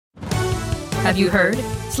Have you heard?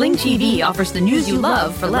 Sling TV offers the news you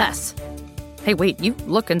love for less. Hey, wait, you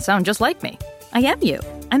look and sound just like me. I am you.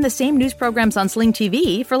 I'm the same news programs on Sling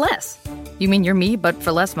TV for less. You mean you're me, but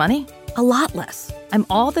for less money? A lot less. I'm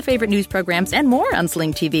all the favorite news programs and more on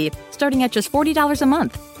Sling TV, starting at just $40 a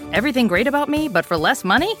month. Everything great about me, but for less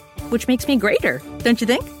money? Which makes me greater, don't you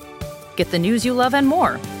think? Get the news you love and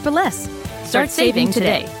more for less. Start saving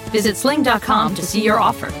today. Visit sling.com to see your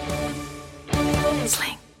offer.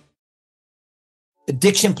 Sling.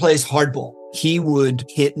 Addiction plays hardball. He would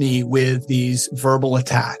hit me with these verbal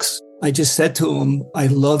attacks. I just said to him, I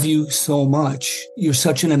love you so much. You're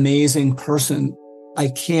such an amazing person. I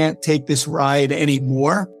can't take this ride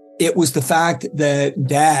anymore. It was the fact that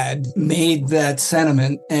Dad made that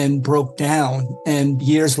sentiment and broke down. And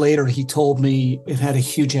years later, he told me it had a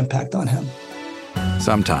huge impact on him.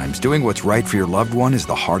 Sometimes doing what's right for your loved one is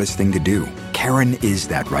the hardest thing to do. Karen is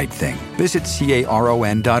that right thing. Visit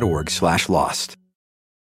caron.org/lost.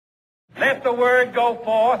 Let the word go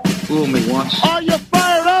forth. Fool me once. Are you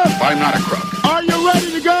fired up? I'm not a crook. Are you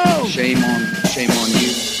ready to go? Shame on you.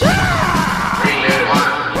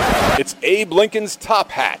 It's Abe Lincoln's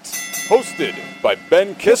Top Hat, hosted by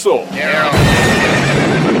Ben Kissel.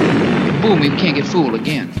 Fool me, we can't get fooled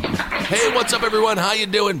again. Hey, what's up, everyone? How you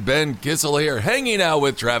doing? Ben Kissel here, hanging out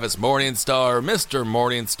with Travis Morningstar. Mr.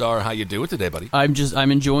 Morningstar, how you doing today, buddy?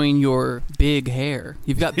 I'm enjoying your big hair.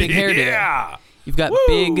 You've got big hair today. Yeah. You've got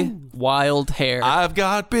big, wild hair. I've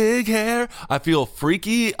got big hair. I feel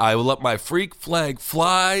freaky. I will let my freak flag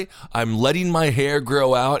fly. I'm letting my hair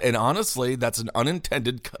grow out. And honestly, that's an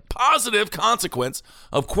unintended positive consequence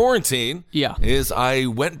of quarantine. Yeah. Is I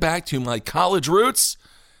went back to my college roots.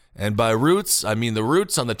 And by roots, I mean the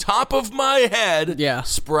roots on the top of my head. Yeah.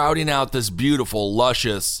 Sprouting out this beautiful,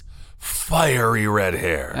 luscious, fiery red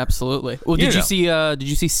hair. Absolutely. Well, did you see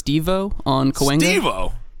Steve-O on Cahuenga?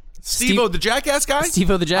 Steve-O? Steve-O, the Jackass guy?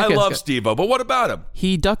 Steve-O, the Jackass I love guy. Steve-O, but what about him?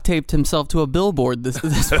 He duct taped himself to a billboard this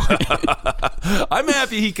morning. I'm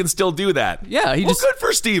happy he can still do that. Yeah, good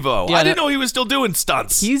for Steve-O. Yeah, I didn't know he was still doing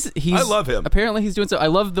stunts. I love him. Apparently he's doing so. I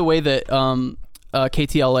love the way that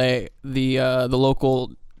KTLA, the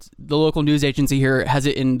local news agency here, has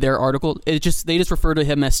it in their article. They just refer to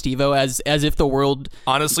him as Steve-O as if the world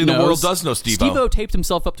honestly knows. The world does know Steve-O. Steve-O taped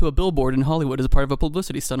himself up to a billboard in Hollywood as a part of a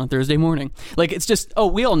publicity stunt on Thursday morning. Like, it's just,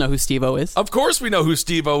 we all know who Steve-O is. Of course we know who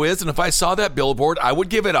Steve-O is, and if I saw that billboard, I would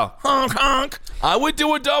give it a honk honk. I would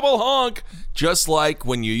do a double honk. Just like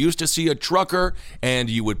when you used to see a trucker and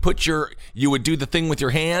you would do the thing with your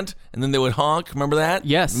hand and then they would honk. Remember that?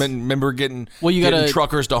 Yes. Remember getting gotta,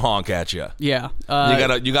 truckers to honk at you. Yeah.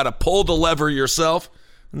 You gotta pull the lever yourself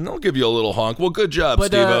and they'll give you a little honk. Well, good job,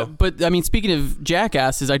 Steve-O. But I mean, speaking of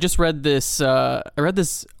jackasses, I just read this. I read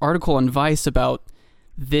this article on Vice about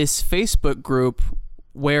this Facebook group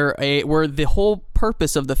where the whole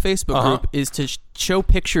purpose of the Facebook group is to show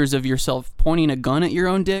pictures of yourself pointing a gun at your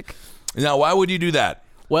own dick. Now, why would you do that?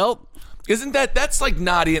 Well, isn't that's like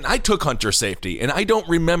naughty? And I took hunter safety, and I don't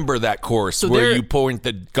remember that course where you point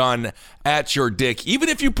the gun at your dick. Even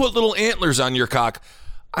if you put little antlers on your cock,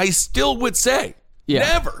 I still would say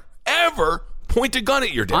never, ever point a gun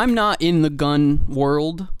at your dick. I'm not in the gun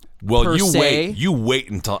world. Well, you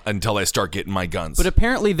wait until I start getting my guns. But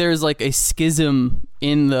apparently there's like a schism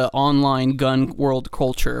in the online gun world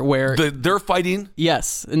culture where they're fighting.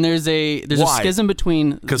 Yes, and there's a schism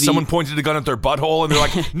between because someone pointed a gun at their butthole and they're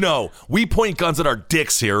like, "No, we point guns at our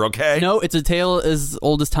dicks here, okay?" No, it's a tale as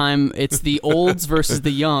old as time. It's the olds versus the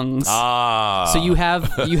youngs. So you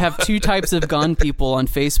have two types of gun people on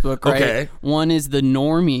Facebook, right? Okay. One is the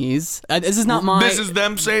normies. This is not my. This is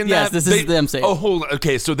them saying yes, that. Yes, this is them saying. Oh, hold on.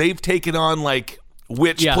 Okay, so they've taken on like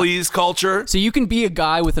witch please culture. So you can be a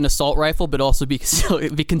guy with an assault rifle, but also be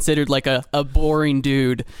considered like a boring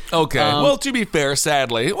dude. Okay. Well, to be fair,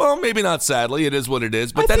 sadly, well, maybe not sadly, it is what it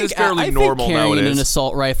is, but that is fairly normal nowadays. I think carrying an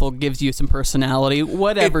assault rifle gives you some personality,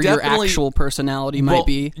 whatever your actual personality might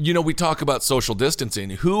be. You know, we talk about social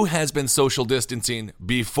distancing. Who has been social distancing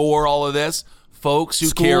before all of this? Folks who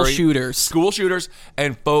carry school shooters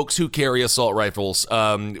and folks who carry assault rifles.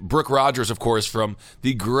 Brooke Rogers, of course, from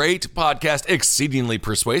the great podcast Exceedingly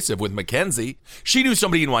Persuasive with Mackenzie. She knew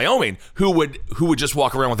somebody in Wyoming who would just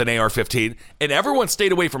walk around with an AR-15, and everyone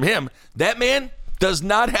stayed away from him. That man does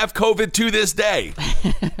not have COVID to this day.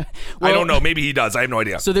 I don't know. Maybe he does. I have no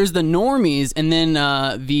idea. So there's the normies, and then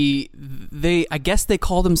I guess they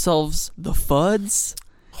call themselves the Fuds.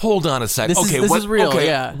 Hold on a second. This is real. Okay,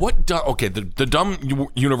 yeah. The dumb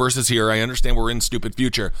universe is here. I understand we're in stupid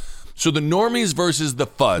future. So the normies versus the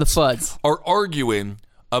Fuds. The Fuds are arguing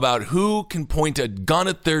about who can point a gun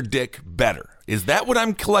at their dick better. Is that what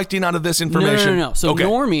I'm collecting out of this information? No. So okay.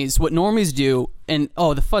 what normies do, and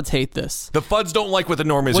the FUDs hate this. The FUDs don't like what the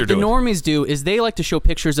normies are doing. What the normies do is they like to show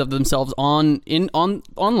pictures of themselves online in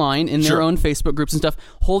their own Facebook groups and stuff,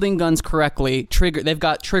 holding guns correctly. They've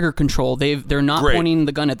got trigger control. They're not pointing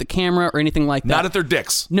the gun at the camera or anything like that. Not at their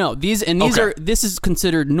dicks. No, this is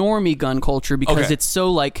considered normie gun culture because it's so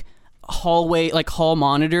like hallway, like hall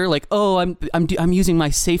monitor, like, oh, I'm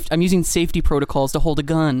using safety protocols to hold a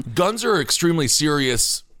gun. Guns are extremely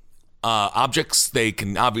serious objects. They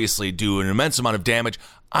can obviously do an immense amount of damage.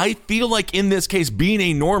 I feel like in this case, being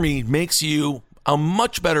a normie makes you a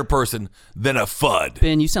much better person than a FUD.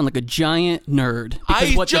 Ben, you sound like a giant nerd.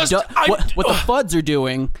 Because what the FUDs are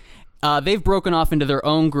doing, they've broken off into their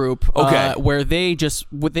own group where they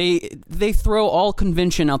throw all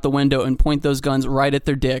convention out the window and point those guns right at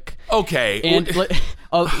their dick. Okay. And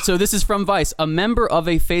so this is from Vice. A member of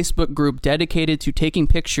a Facebook group dedicated to taking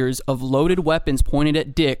pictures of loaded weapons pointed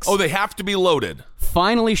at dicks. Oh, they have to be loaded.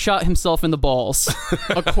 Finally shot himself in the balls,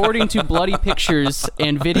 according to bloody pictures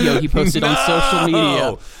and video he posted on social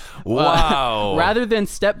media. Wow. Rather than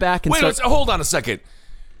step back and hold on a second.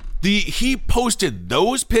 He posted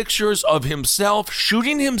those pictures of himself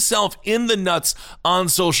shooting himself in the nuts on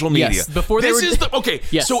social media. Yes, before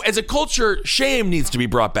Yes. So as a culture, shame needs to be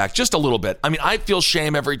brought back just a little bit. I mean, I feel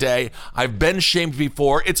shame every day. I've been shamed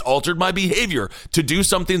before. It's altered my behavior to do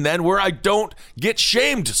something then where I don't get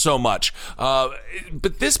shamed so much.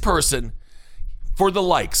 But this person, for the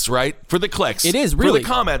likes, right? For the clicks. It is really for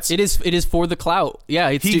the comments. It is for the clout.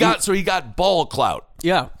 Yeah, he got ball clout.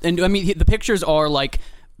 Yeah, and I mean the pictures are like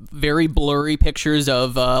very blurry pictures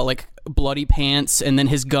of like bloody pants and then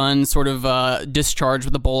his gun sort of discharged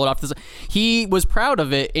with a bullet off the. He was proud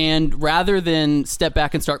of it, and rather than step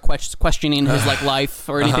back and start questioning his like life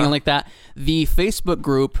or anything like that, the Facebook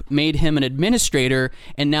group made him an administrator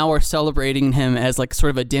and now are celebrating him as like sort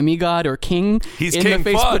of a demigod or king. He's in King the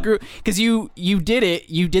Facebook Fud. group because you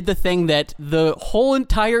did the thing that the whole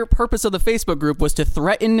entire purpose of the Facebook group was to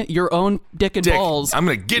threaten your own dick and balls. I'm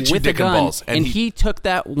gonna get you with dick a and gun, balls, and he took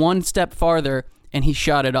that one step farther. And he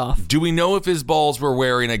shot it off. Do we know if his balls were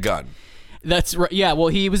wearing a gun? That's right. Yeah. Well,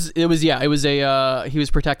 he was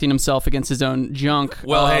protecting himself against his own junk.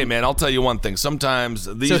 Well, hey man, I'll tell you one thing.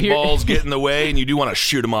 Sometimes these balls get in the way, and you do want to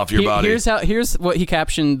shoot them off your body. Here's what he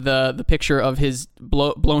captioned the picture of his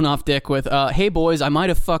blown off dick with. Hey boys, I might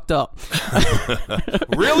have fucked up.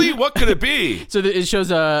 Really? What could it be? So it shows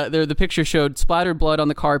the picture showed splattered blood on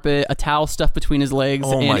the carpet, a towel stuffed between his legs,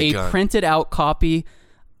 and a printed out copy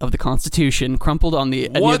of the Constitution crumpled on the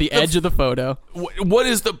near the edge of the photo. What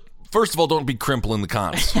is the? First of all, don't be crimpling the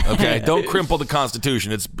cons. Okay, don't crimple the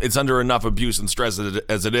Constitution. It's under enough abuse and stress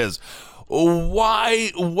as it is.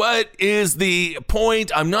 Why? What is the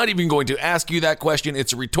point? I'm not even going to ask you that question.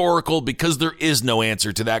 It's rhetorical because there is no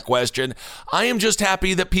answer to that question. I am just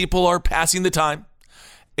happy that people are passing the time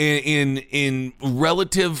in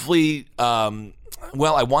relatively.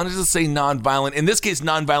 Well, I wanted to say nonviolent. In this case,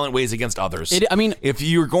 nonviolent ways against others. If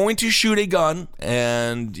you're going to shoot a gun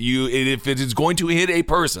and if it is going to hit a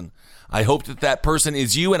person, I hope that person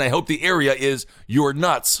is you, and I hope the area is your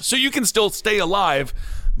nuts, so you can still stay alive,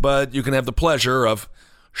 but you can have the pleasure of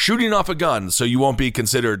shooting off a gun, so you won't be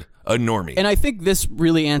considered a normie. And I think this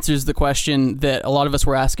really answers the question that a lot of us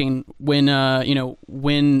were asking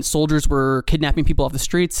when soldiers were kidnapping people off the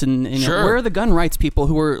streets, and where are the gun rights people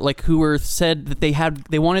who were said that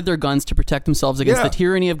they wanted their guns to protect themselves against the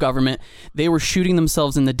tyranny of government. They were shooting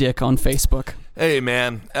themselves in the dick on Facebook. Hey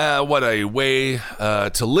man, what a way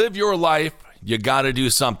to live your life. You got to do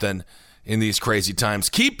something in these crazy times.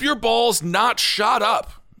 Keep your balls not shot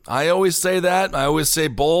up. I always say that. I always say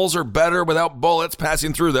balls are better without bullets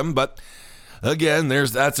passing through them. But again,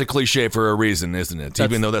 that's a cliche for a reason, isn't it?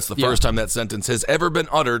 Even though that's the first time that sentence has ever been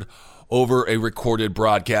uttered over a recorded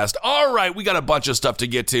broadcast. All right, we got a bunch of stuff to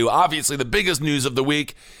get to. Obviously, the biggest news of the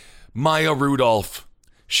week, Maya Rudolph.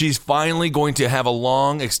 She's finally going to have a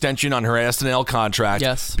long extension on her SNL contract.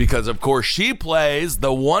 Yes. Because, of course, she plays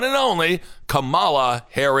the one and only Kamala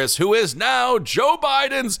Harris, who is now Joe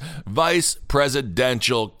Biden's vice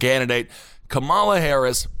presidential candidate. Kamala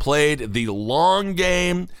Harris played the long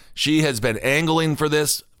game. She has been angling for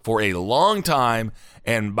this for a long time.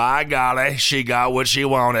 And by golly, she got what she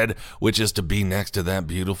wanted, which is to be next to that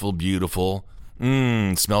beautiful, beautiful,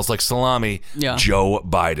 smells like salami, Joe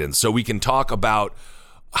Biden. So we can talk about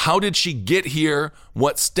how did she get here?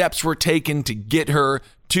 What steps were taken to get her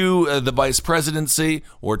to the vice presidency,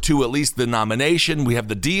 or to at least the nomination? We have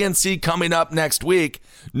the DNC coming up next week.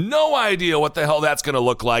 No idea what the hell that's going to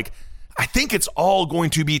look like. I think it's all going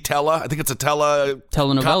to be I think it's a telenovela.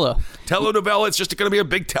 Telenovela. It's just going to be a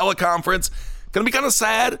big teleconference. Gonna be kind of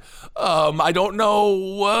sad. I don't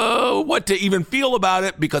know what to even feel about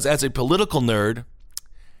it because as a political nerd,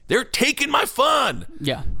 they're taking my fun.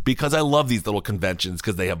 Yeah. Because I love these little conventions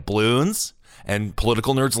because they have balloons, and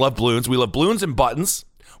political nerds love balloons. We love balloons and buttons.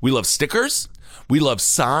 We love stickers. We love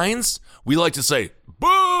signs. We like to say,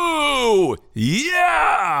 boo!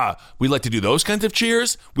 Yeah! We like to do those kinds of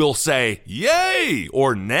cheers. We'll say, yay!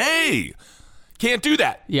 Or nay. Can't do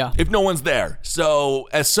that if no one's there. So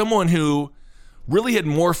as someone who really had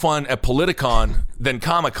more fun at Politicon than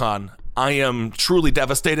Comic-Con, I am truly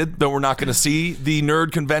devastated that we're not going to see the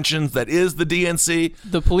nerd conventions that is the DNC.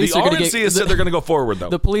 The police are going to get... said they're going to go forward, though.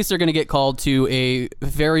 The police are going to get called to a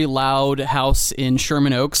very loud house in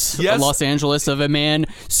Sherman Oaks, Los Angeles, of a man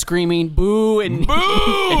screaming boo and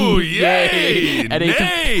boo, and yay, at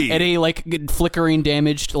a like flickering,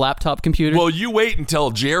 damaged laptop computer. Well, you wait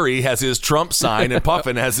until Jerry has his Trump sign and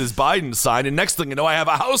Puffin has his Biden sign, and next thing you know, I have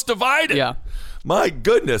a house divided. Yeah. My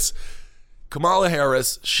goodness. Kamala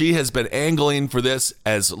Harris, she has been angling for this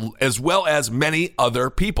as well as many other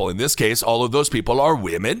people. In this case, all of those people are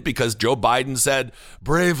women because Joe Biden said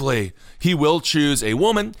bravely he will choose a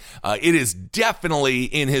woman. It is definitely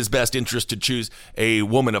in his best interest to choose a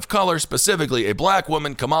woman of color, specifically a black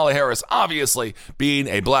woman. Kamala Harris, obviously being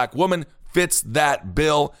a black woman, fits that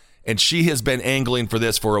bill, and she has been angling for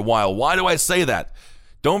this for a while. Why do I say that?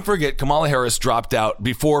 Don't forget, Kamala Harris dropped out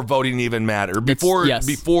before voting even mattered,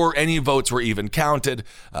 before any votes were even counted.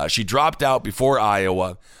 She dropped out before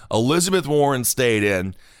Iowa. Elizabeth Warren stayed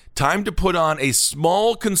in. Time to put on a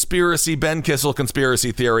small conspiracy, Ben Kissel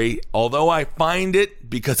conspiracy theory, although I find it,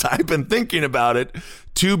 because I've been thinking about it,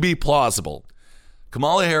 to be plausible.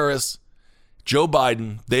 Kamala Harris, Joe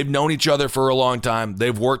Biden, they've known each other for a long time.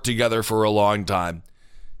 They've worked together for a long time.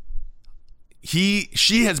 She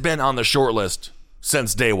has been on the short list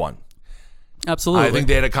since day one. Absolutely. I think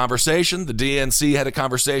they had a conversation. The DNC had a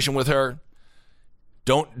conversation with her.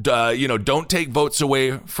 Don't take votes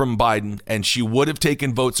away from Biden, and she would have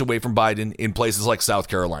taken votes away from Biden in places like South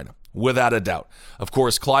Carolina, without a doubt. Of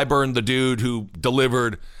course, Clyburn, the dude who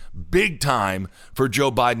delivered big time for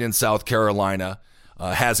Joe Biden in South Carolina,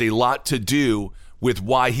 has a lot to do with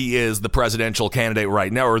why he is the presidential candidate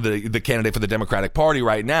right now, or the candidate for the Democratic Party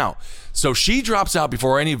right now. So she drops out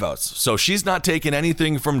before any votes. So she's not taking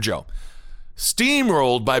anything from Joe.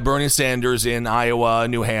 Steamrolled by Bernie Sanders in Iowa,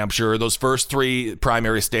 New Hampshire, those first three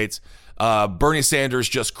primary states. Bernie Sanders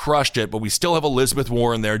just crushed it, but we still have Elizabeth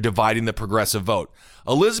Warren there dividing the progressive vote.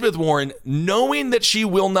 Elizabeth Warren, knowing that she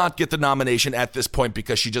will not get the nomination at this point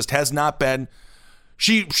because she just has not been...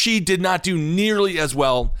 She did not do nearly as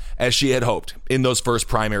well as she had hoped in those first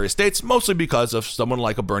primary states, mostly because of someone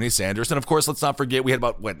like a Bernie Sanders. And of course, let's not forget, we had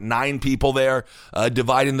about 9 people there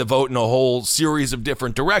dividing the vote in a whole series of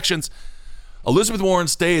different directions. Elizabeth Warren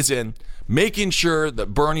stays in, making sure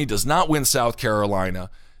that Bernie does not win South Carolina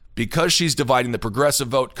because she's dividing the progressive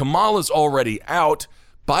vote. Kamala's already out.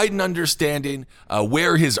 Biden understanding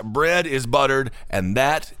where his bread is buttered, and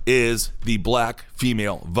that is the black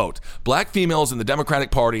female vote. Black females in the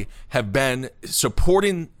Democratic Party have been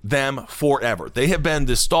supporting them forever. They have been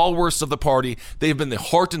the stalwarts of the party. They have been the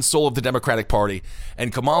heart and soul of the Democratic Party.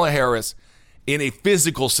 And Kamala Harris, in a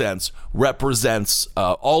physical sense, represents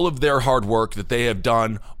all of their hard work that they have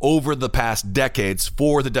done over the past decades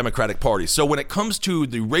for the Democratic Party. So when it comes to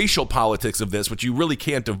the racial politics of this, which you really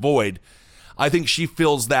can't avoid, I think she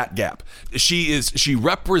fills that gap. She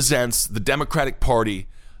represents the Democratic Party,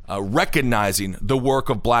 recognizing the work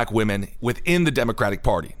of black women within the Democratic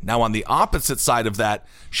Party. Now, on the opposite side of that,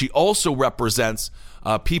 she also represents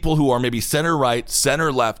people who are maybe center right,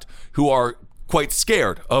 center left, who are quite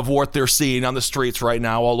scared of what they're seeing on the streets right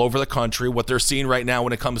now all over the country, what they're seeing right now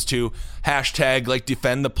when it comes to hashtag like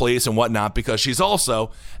defend the police and whatnot, because she's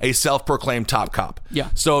also a self-proclaimed top cop. Yeah.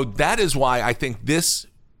 So that is why I think this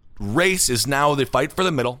race is now the fight for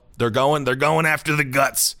the middle. They're going after the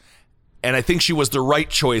guts. And I think she was the right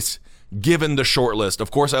choice given the short list.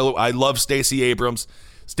 Of course, I love Stacey Abrams.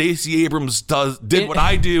 Stacey Abrams did what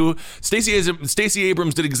I do. Stacey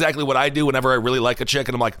Abrams did exactly what I do whenever I really like a chick,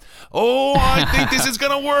 and I'm like, oh, I think this is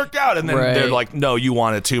gonna work out. And then they're like, no, you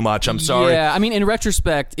want it too much. I'm sorry. Yeah, I mean, in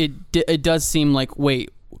retrospect, it does seem like,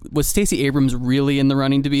 wait, was Stacey Abrams really in the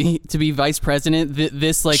running to be vice president?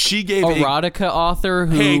 This like she gave erotica author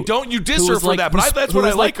who... Hey, don't you diss her for that, but that's what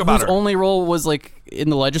I like about her. Whose only role was like in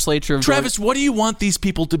the legislature of... Travis, what do you want these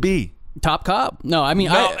people to be? Top cop. No, I mean,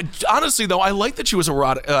 honestly though, I like that she was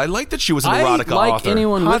erotic. I like that she was an erotica I like author.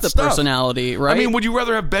 anyone Hot with a stuff. personality, right? I mean, would you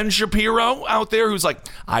rather have Ben Shapiro out there who's like,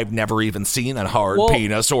 I've never even seen a hard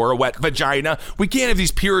penis or a wet vagina? We can't have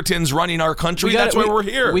these Puritans running our country. That's why we're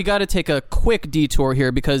here. We got to take a quick detour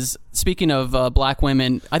here because speaking of black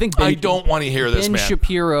women, I think I don't want to hear this, man. Ben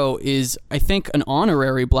Shapiro is, I think, an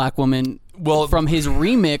honorary black woman. Well, from his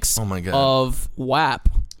remix of WAP.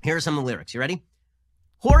 Here are some of the lyrics. You ready?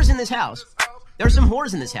 Whores in this house. There's some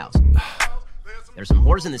whores in this house. There's some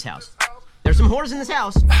whores in this house. There's some whores in this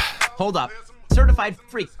house. Hold up. Certified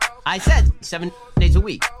freak. I said 7 days a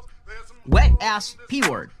week. Wet ass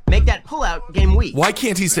P-word. Make that pull-out game weak. Why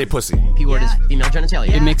can't he say pussy? P-word is female genitalia.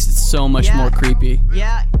 It makes it so much more creepy.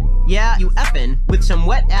 Yeah, you effing with some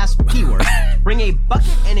wet ass P-word. Bring a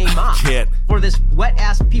bucket and a mop for this wet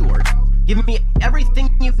ass P-word. Give me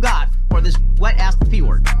everything you've got for this wet ass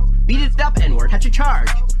P-word. Beat it up, N-word. Catch a charge.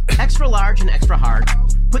 Extra large and extra hard.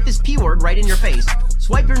 Put this P-word right in your face.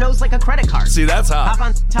 Swipe your nose like a credit card. See, that's hot. Hop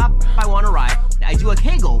on top if I want to ride. I do a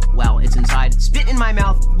Kegel while it's inside. Spit in my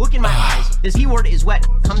mouth. Look in my eyes. This P-word is wet.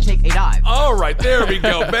 Come take a dive. All right, there we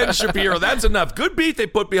go. Ben Shapiro. That's enough. Good beat they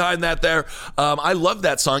put behind that there. I love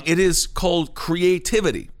that song. It is called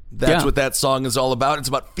Creativity. That's what that song is all about. It's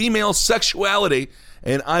about female sexuality.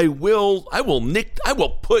 And I will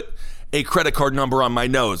put a credit card number on my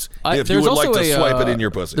nose if you would like to swipe it in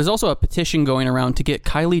your pussy. There's also a petition going around to get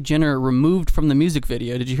Kylie Jenner removed from the music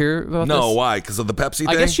video. Did you hear about this? No, why? Because of the Pepsi thing?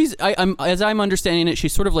 I guess she's, as I'm understanding it,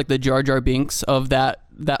 she's sort of like the Jar Jar Binks of that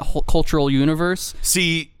whole cultural universe.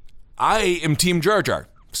 See, I am Team Jar Jar.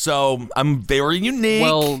 So I'm very unique.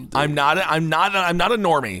 Well, I'm not a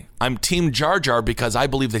normie. I'm Team Jar Jar because I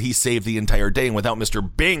believe that he saved the entire day, and without Mr.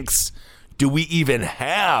 Binks, do we even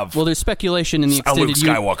have? Well, there's speculation in the extended Luke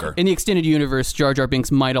Skywalker. In the extended universe, Jar Jar Binks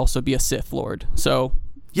might also be a Sith Lord. So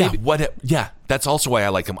that's also why I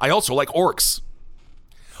like him. I also like orcs.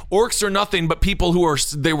 Orcs are nothing but people who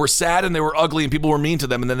they were sad and they were ugly and people were mean to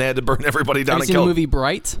them and then they had to burn everybody down and kill them. Have you seen the movie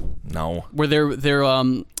Bright? No.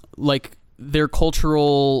 Where they're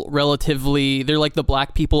cultural, relatively, they're like the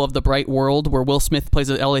black people of the Bright world, where Will Smith plays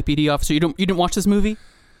an LAPD officer. You didn't watch this movie?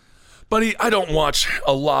 Buddy, I don't watch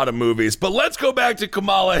a lot of movies, but let's go back to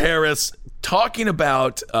Kamala Harris talking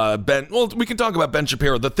about Ben. Well, we can talk about Ben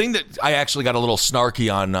Shapiro. The thing that I actually got a little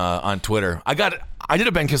snarky on Twitter. I did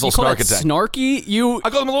a Ben Kissel snark attack. Snarky? I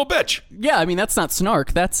called him a little bitch. Yeah, I mean that's not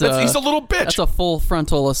snark. He's a little bitch. That's a full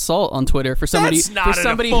frontal assault on Twitter for somebody. That's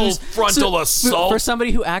not a full frontal assault for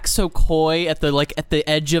somebody who acts so coy at the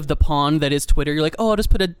edge of the pond that is Twitter. You're like, oh,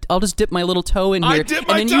 I'll just dip my little toe in here. I dipped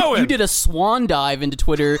my toe in. You did a swan dive into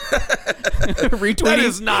Twitter. Retweeting. That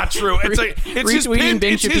is not true. It's his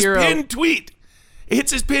pinned tweet.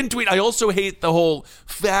 It's his pinned tweet. I also hate the whole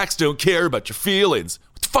facts don't care about your feelings.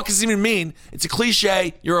 What the fuck does it even mean? It's a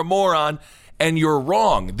cliche. You're a moron. And you're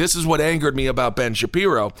wrong. This is what angered me about Ben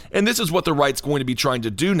Shapiro. And this is what the right's going to be trying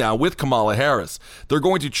to do now with Kamala Harris. They're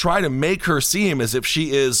going to try to make her seem as if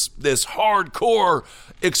she is this hardcore,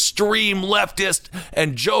 extreme leftist,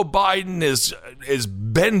 and Joe Biden is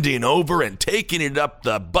bending over and taking it up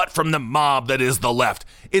the butt from the mob that is the left.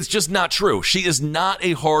 It's just not true. She is not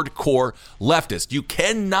a hardcore leftist. You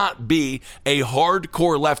cannot be a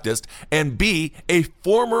hardcore leftist and be a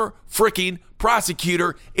former freaking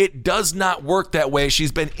prosecutor. It does not work that way.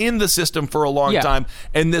 She's been in the system for a long time.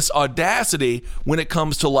 And this audacity when it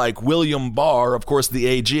comes to like William Barr, of course, the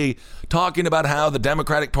AG, talking about how the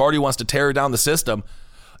Democratic Party wants to tear down the system.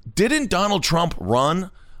 Didn't Donald Trump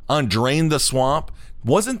run on Drain the Swamp?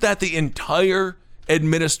 Wasn't that the entire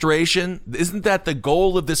administration? Isn't that the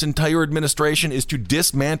goal of this entire administration, is to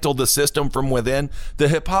dismantle the system from within? The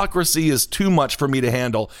hypocrisy is too much for me to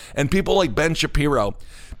handle. And people like Ben Shapiro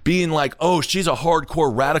being like, oh, she's a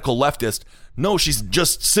hardcore radical leftist. No, she's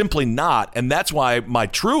just simply not. And that's why my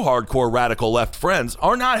true hardcore radical left friends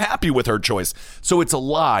are not happy with her choice. So it's a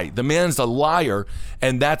lie. The man's a liar.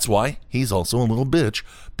 And that's why he's also a little bitch,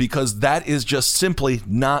 because that is just simply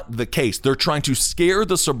not the case. They're trying to scare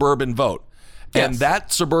the suburban vote. Yes. And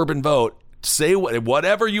that suburban vote, say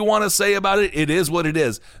whatever you want to say about it, it is what it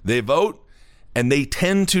is. They vote and they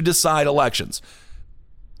tend to decide elections.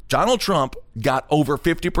 Donald Trump got over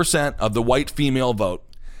 50% of the white female vote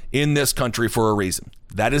in this country for a reason.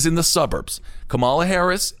 That is in the suburbs. Kamala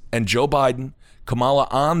Harris and Joe Biden, Kamala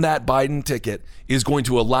on that Biden ticket, is going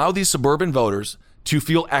to allow these suburban voters to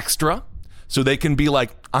feel extra so they can be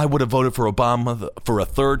like, I would have voted for Obama for a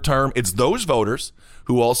third term. It's those voters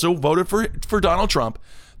who also voted for Donald Trump.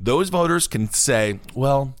 Those voters can say,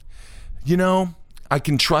 well, I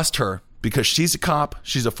can trust her because she's a cop.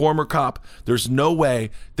 She's a former cop. There's no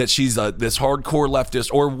way that she's this hardcore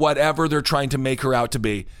leftist or whatever they're trying to make her out to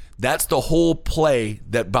be. That's the whole play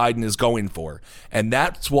that Biden is going for. And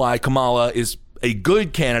that's why Kamala is a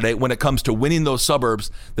good candidate when it comes to winning those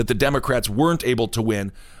suburbs that the Democrats weren't able to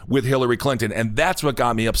win with Hillary Clinton. And that's what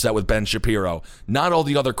got me upset with Ben Shapiro. Not all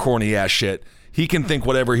the other corny ass shit. He can think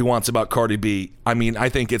whatever he wants about Cardi B. I mean, I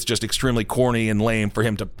think it's just extremely corny and lame for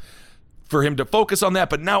him to focus on that.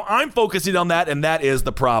 But now I'm focusing on that, and that is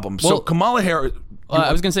the problem. Well, so Kamala Harris...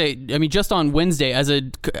 I was going to say, I mean, just on Wednesday, as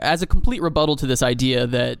a complete rebuttal to this idea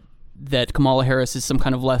that Kamala Harris is some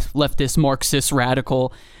kind of leftist, Marxist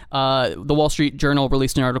radical, the Wall Street Journal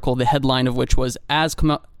released an article, the headline of which was, As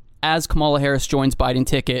Kamala Harris joins Biden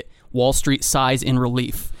ticket, Wall Street sighs in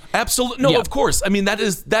relief. Absolutely. No, Of course. I mean,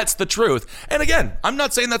 that's the truth. And again, I'm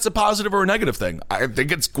not saying that's a positive or a negative thing. I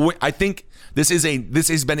think this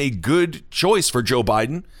has been a good choice for Joe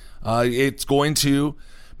Biden. It's going to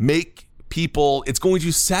make people, it's going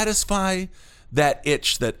to satisfy that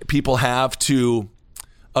itch that people have to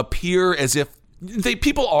appear as if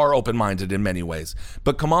people are open-minded in many ways.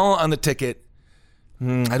 But Kamala on the ticket,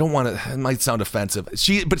 I don't want to, it might sound offensive.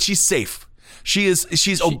 But she's safe. She's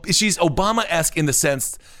Obama-esque in the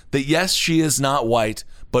sense that yes, she is not white,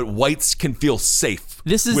 but whites can feel safe.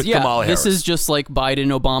 Kamala Harris. This is just like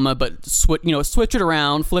Biden, Obama, but switch it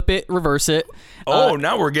around, flip it, reverse it.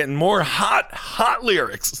 Now we're getting more hot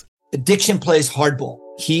lyrics. Addiction plays hardball.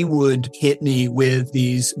 He would hit me with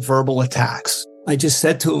these verbal attacks. I just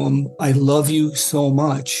said to him, I love you so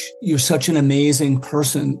much. You're such an amazing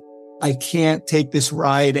person. I can't take this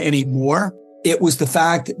ride anymore. It was the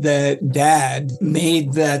fact that Dad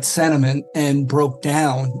made that sentiment and broke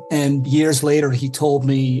down. And years later, he told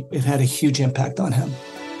me it had a huge impact on him.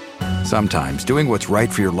 Sometimes doing what's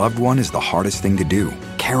right for your loved one is the hardest thing to do.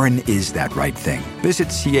 Karen is that right thing. Visit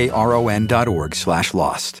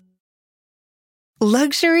caron.org/lost.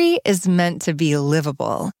 Luxury is meant to be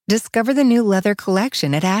livable. Discover the new leather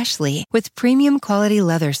collection at Ashley with premium quality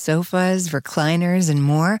leather sofas, recliners, and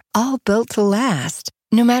more, all built to last.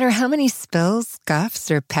 No matter how many spills,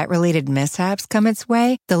 scuffs, or pet-related mishaps come its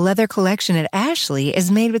way, the leather collection at Ashley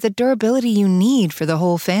is made with the durability you need for the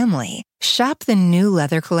whole family. Shop the new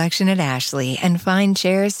leather collection at Ashley and find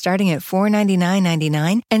chairs starting at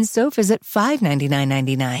 $499.99 and sofas at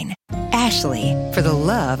 $599.99. Ashley, for the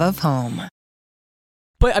love of home.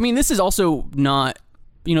 But, I mean, this is also not,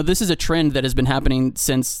 this is a trend that has been happening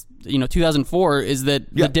since, 2004, is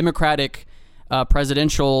that the Democratic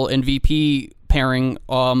presidential and VP pairing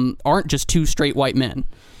aren't just two straight white men.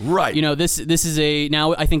 Right. This is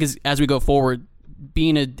now I think as we go forward,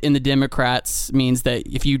 being in the Democrats means that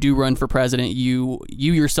if you do run for president, you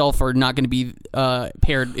yourself are not going to be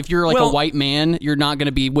paired. If you're a white man, you're not going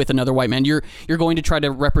to be with another white man. You're going to try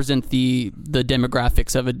to represent the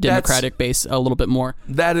demographics of a Democratic base a little bit more.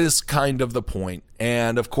 That is kind of the point.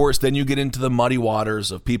 And of course, then you get into the muddy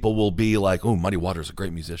waters of people will be like, oh, Muddy Waters, a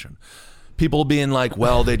great musician. People being like,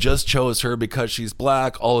 well, they just chose her because she's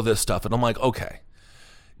black, all of this stuff. And I'm like, okay,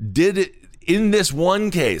 in this one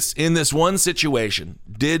case, in this one situation,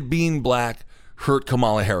 did being black hurt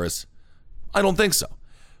Kamala Harris? I don't think so.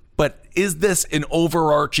 But is this an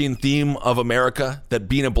overarching theme of America, that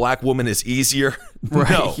being a black woman is easier? Right,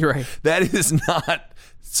 no, you're right. That is not,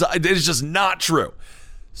 it is just not true.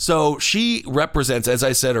 So she represents, as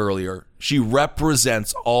I said earlier, she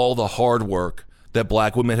represents all the hard work that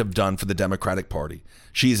black women have done for the Democratic Party.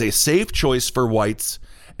 She's a safe choice for whites,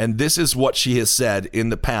 and this is what she has said in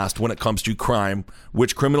the past when it comes to crime,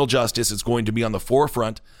 which criminal justice is going to be on the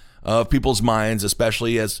forefront of people's minds,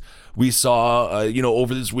 especially as we saw,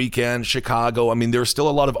 over this weekend, Chicago. I mean, there's still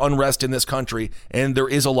a lot of unrest in this country, and there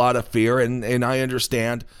is a lot of fear, and I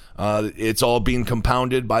understand it's all being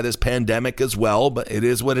compounded by this pandemic as well, but it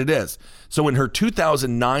is what it is. So in her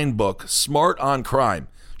 2009 book, Smart on Crime,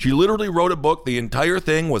 she literally wrote a book. The entire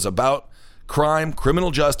thing was about crime, criminal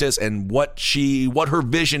justice, and what her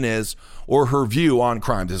vision is, or her view on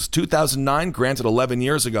crime. This is 2009, granted 11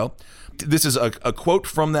 years ago. This is a quote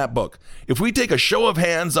from that book. If we take a show of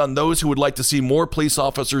hands on those who would like to see more police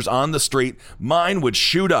officers on the street, mine would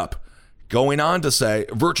shoot up. Going on to say,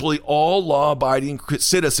 virtually all law-abiding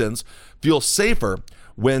citizens feel safer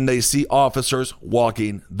when they see officers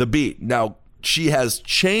walking the beat. Now, she has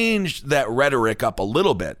changed that rhetoric up a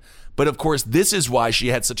little bit. But of course, this is why she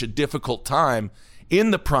had such a difficult time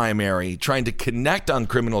in the primary trying to connect on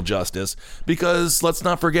criminal justice, because let's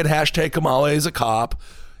not forget, hashtag Kamala is a cop.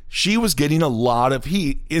 She was getting a lot of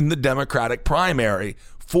heat in the Democratic primary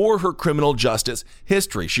for her criminal justice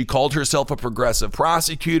history. She called herself a progressive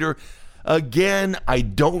prosecutor. Again, I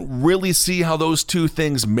don't really see how those two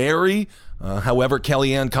things marry. However,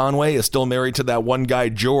 Kellyanne Conway is still married to that one guy,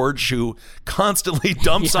 George, who constantly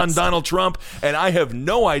dumps on Donald Trump, and I have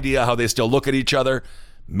no idea how they still look at each other.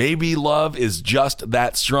 Maybe love is just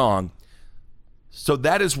that strong. So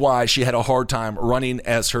that is why she had a hard time running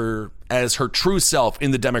as her true self in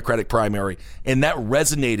the Democratic primary, and that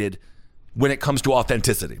resonated when it comes to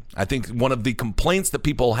authenticity. I think one of the complaints that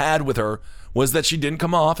people had with her was that she didn't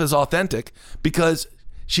come off as authentic because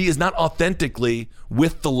she is not authentically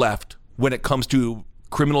with the left when it comes to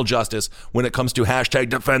criminal justice, when it comes to hashtag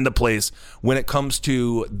defend the police, when it comes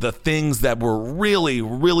to the things that were really,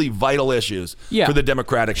 really vital issues for the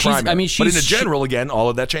Democratic primary. But in general, again, all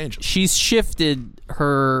of that changes. She's shifted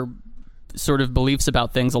her sort of beliefs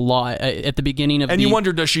about things a lot at the beginning of you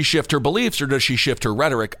wonder, does she shift her beliefs or does she shift her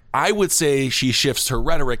rhetoric? I would say she shifts her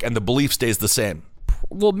rhetoric and the belief stays the same.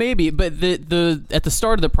 Well, maybe, but the at the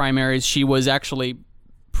start of the primaries, she was actually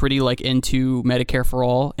pretty into Medicare for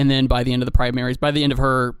all, and then by the end of the primaries, by the end of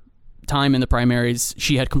her time in the primaries,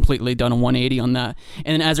 she had completely done a 180 on that.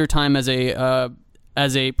 And as her time as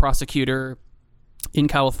a prosecutor in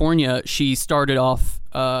California, she started off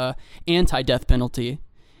anti-death penalty,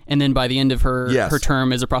 and then by the end of her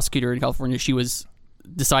term as a prosecutor in California, she was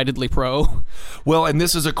decidedly pro. Well, and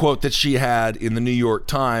this is a quote that she had in the New York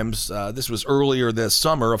Times. This was earlier this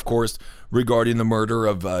summer, of course, regarding the murder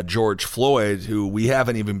of George Floyd, who we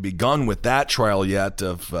haven't even begun with that trial yet,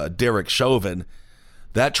 of Derek Chauvin.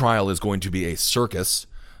 That trial is going to be a circus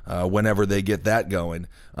whenever they get that going.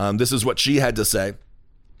 This is what she had to say.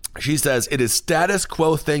 She says, "It is status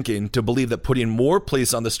quo thinking to believe that putting more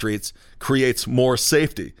police on the streets creates more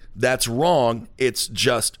safety. That's wrong. It's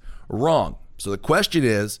just wrong." So the question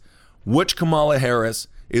is, which Kamala Harris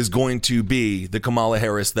is going to be the Kamala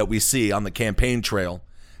Harris that we see on the campaign trail?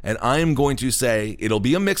 And I am going to say it'll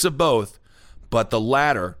be a mix of both, but the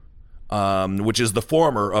latter, which is the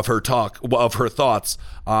former of her thoughts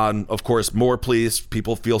on, of course, more police,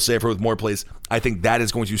 people feel safer with more police. I think that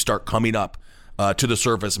is going to start coming up to the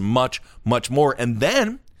surface much, much more. And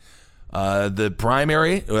then the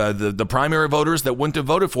primary voters that wouldn't have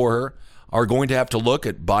voted for her are going to have to look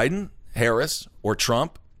at Biden, Harris, or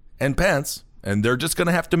Trump and Pence, and they're just going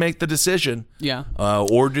to have to make the decision. Yeah.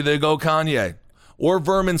 Or do they go Kanye or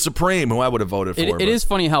Vermin Supreme, who I would have voted for? It is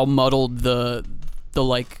funny how muddled the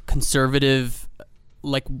conservative,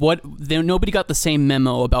 nobody got the same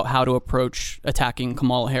memo about how to approach attacking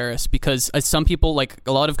Kamala Harris, because some people,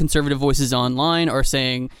 a lot of conservative voices online, are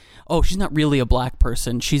saying, oh, she's not really a black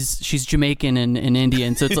person. She's Jamaican and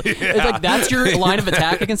Indian. So it's like that's your line of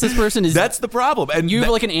attack against this person. That's the problem. And you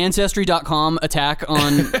have an Ancestry.com attack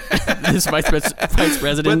on this vice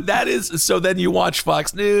president. But that is, so then you watch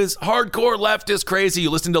Fox News, hardcore left is crazy. You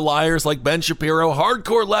listen to liars like Ben Shapiro,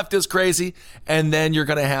 hardcore left is crazy. And then you're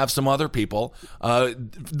going to have some other people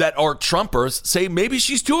that are Trumpers say maybe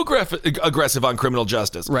she's too aggressive on criminal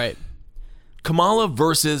justice. Right. Kamala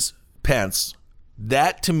versus Pence.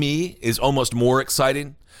 That, to me, is almost more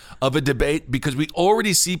exciting of a debate, because we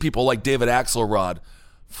already see people like David Axelrod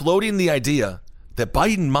floating the idea that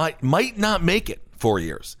Biden might not make it 4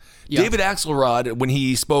 years. Yeah. David Axelrod, when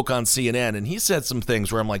he spoke on CNN, and he said some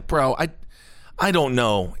things where I'm like, bro, I don't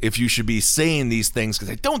know if you should be saying these things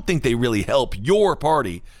because I don't think they really help your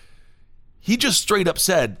party. He just straight up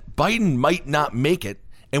said Biden might not make it,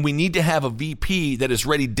 and we need to have a VP that is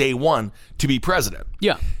ready day one to be president.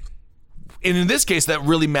 Yeah. And in this case, that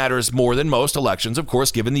really matters more than most elections, of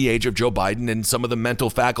course, given the age of Joe Biden and some of the mental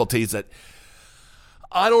faculties that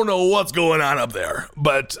I don't know what's going on up there,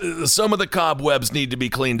 but some of the cobwebs need to be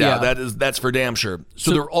cleaned out. That's for damn sure.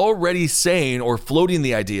 So they're already saying or floating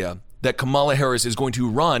the idea that Kamala Harris is going to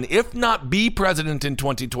run, if not be president in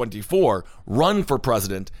 2024, run for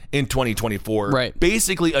president in 2024, right?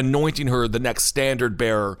 Basically anointing her the next standard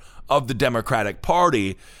bearer of the Democratic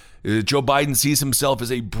Party. Joe Biden sees himself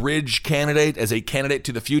as a bridge candidate, as a candidate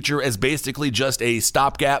to the future, as basically just a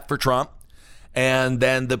stopgap for Trump. And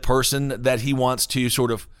then the person that he wants to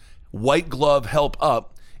sort of white glove help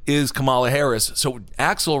up is Kamala Harris. So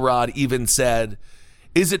Axelrod even said,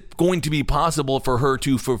 is it going to be possible for her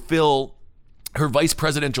to fulfill her vice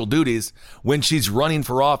presidential duties when she's running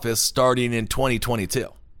for office starting in 2022?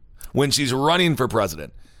 When she's running for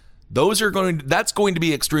president? That's going to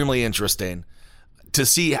be extremely interesting to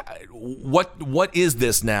see what is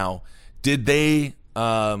this now. Did they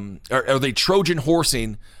are they Trojan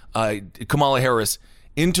horsing Kamala Harris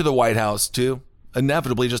into the White House to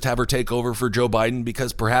inevitably just have her take over for Joe Biden,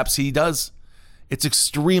 because perhaps he does? It's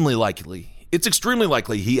extremely likely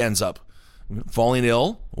he ends up falling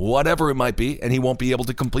ill, whatever it might be, and he won't be able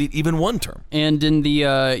to complete even one term. And in the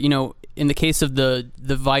in the case of the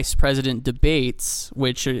vice president debates,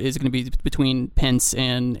 which is going to be between Pence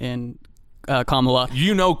and Kamala.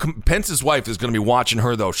 Pence's wife is going to be watching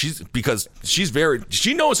her though. She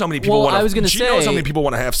knows how many people want. She knows how many people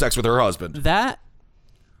want to have sex with her husband. That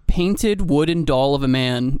painted wooden doll of a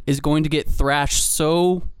man is going to get thrashed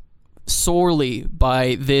so sorely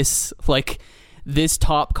by this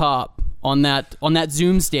top cop on that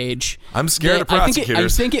Zoom stage. I'm scared of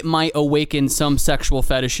prosecutors. I think it might awaken some sexual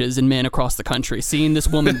fetishes in men across the country, seeing this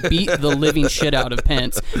woman beat the living shit out of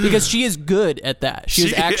Pence, because she is good at that. She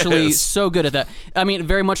is actually so good at that. I mean,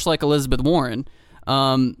 very much like Elizabeth Warren.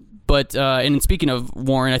 But speaking of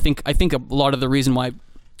Warren, I think a lot of the reason why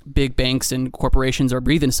big banks and corporations are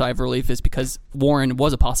breathing a sigh of relief is because Warren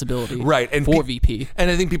was a possibility for VP. And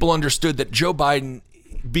I think people understood that Joe Biden,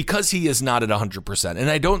 because he is not at 100%, and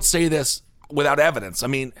I don't say this without evidence. I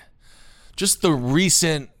mean, just the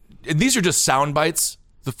recent, and these are just sound bites.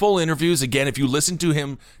 The full interviews, again, if you listen to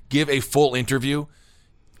him give a full interview,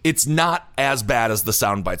 it's not as bad as the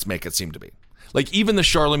sound bites make it seem to be. Like even the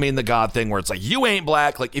Charlemagne the God thing where it's like, you ain't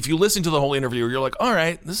black. Like if you listen to the whole interview, you're like, all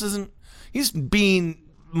right, he's being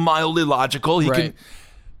mildly logical.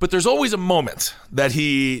 But there's always a moment that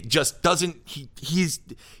he just doesn't. He's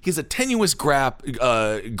a tenuous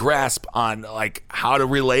grasp on like how to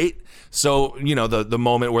relate. So the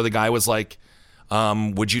moment where the guy was like,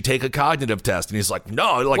 would you take a cognitive test? And he's like,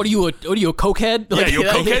 no. Like, what are you a cokehead? Yeah, you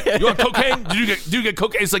a cokehead? You want cocaine? Do you get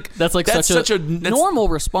cocaine? It's like that's such a normal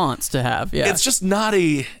response to have. Yeah, it's just not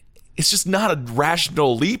a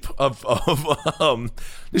rational leap of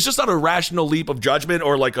it's just not a rational leap of judgment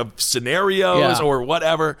or like of scenarios or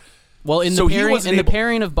whatever. Well, in the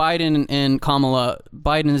pairing of Biden and Kamala,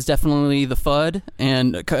 Biden is definitely the FUD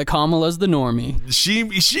and Kamala's the normie. She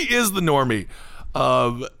is the normie.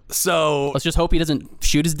 So let's just hope he doesn't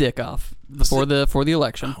shoot his dick off before the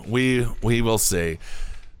election. We will see.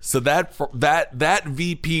 So that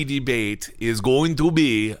VP debate is going to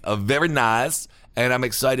be very nice. And I'm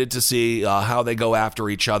excited to see how they go after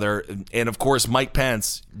each other. And, of course, Mike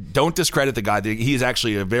Pence, don't discredit the guy. He's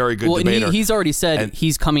actually a very good debater. And he's already said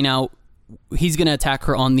he's coming out. He's going to attack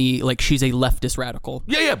her on the, like, she's a leftist radical.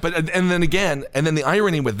 Yeah. But and then the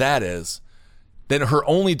irony with that is then her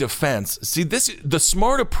only defense. See, the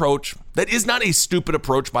smart approach, that is not a stupid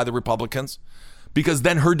approach by the Republicans, because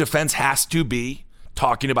then her defense has to be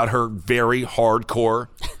talking about her very hardcore,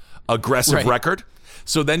 aggressive record.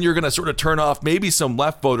 So then you're going to sort of turn off maybe some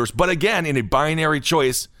left voters. But again, in a binary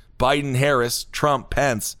choice, Biden, Harris, Trump,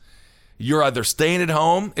 Pence, you're either staying at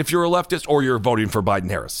home if you're a leftist or you're voting for Biden,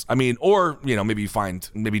 Harris. I mean, or, maybe you find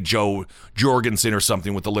Joe Jorgensen or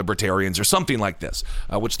something with the libertarians or something like this,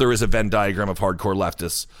 which there is a Venn diagram of hardcore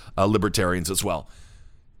leftists, libertarians as well.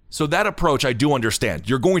 So that approach I do understand.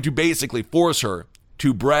 You're going to basically force her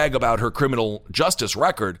to brag about her criminal justice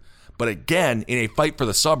record. But again, in a fight for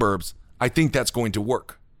the suburbs, I think that's going to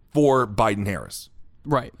work for Biden-Harris.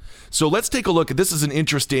 Right. So let's take a look at this. Is an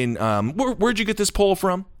interesting. Where'd you get this poll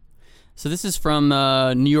from? So this is from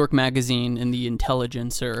New York Magazine in the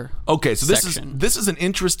Intelligencer. Okay, so this is an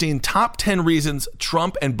interesting top 10 reasons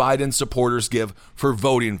Trump and Biden supporters give for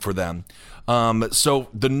voting for them. So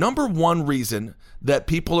the number one reason that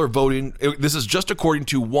people are voting, this is just according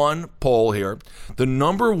to one poll here, the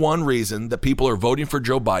number one reason that people are voting for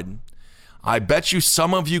Joe Biden, I bet you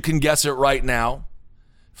some of you can guess it right now.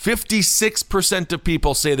 56% of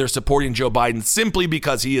people say they're supporting Joe Biden simply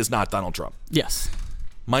because he is not Donald Trump. Yes.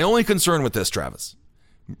 My only concern with this, Travis,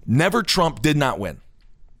 Never Trump did not win.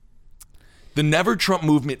 The Never Trump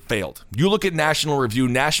movement failed. You look at National Review.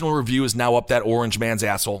 National Review is now up that orange man's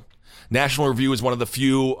asshole. National Review is one of the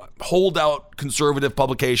few holdout conservative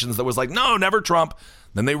publications that was like, no, never Trump.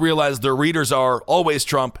 Then they realized their readers are always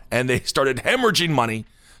Trump, and they started hemorrhaging money.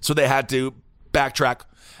 So they had to backtrack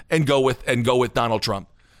and go with Donald Trump.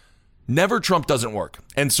 Never Trump doesn't work.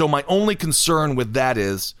 And so my only concern with that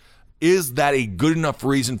is that a good enough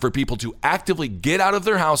reason for people to actively get out of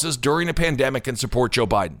their houses during a pandemic and support Joe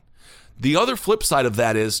Biden? The other flip side of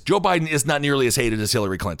that is Joe Biden is not nearly as hated as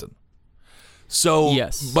Hillary Clinton. So,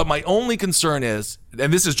 yes. But my only concern is,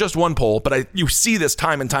 and this is just one poll, but you see this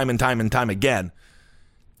time and time again,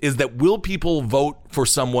 is that will people vote for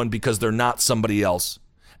someone because they're not somebody else,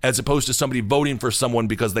 as opposed to somebody voting for someone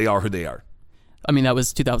because they are who they are? I mean, that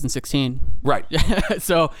was 2016. Right.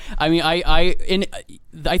 So, I mean,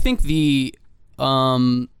 I think the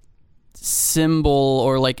symbol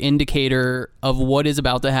or like indicator of what is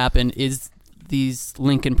about to happen is these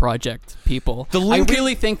Lincoln Project people. I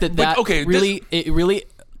really think that it really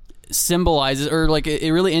symbolizes, or like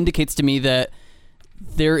it really indicates to me that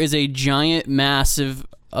there is a giant, massive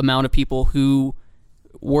amount of people who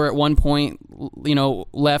were at one point,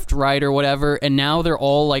 left, right, or whatever, and now they're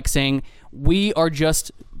all like saying we are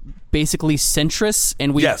just basically centrists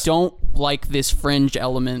and we don't like this fringe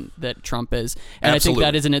element that Trump is. And absolutely.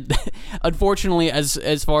 I think that isn't unfortunately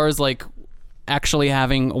as far as like actually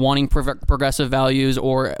wanting progressive values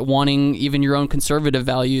or wanting even your own conservative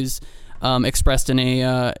values expressed in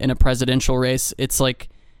a presidential race. It's like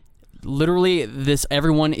literally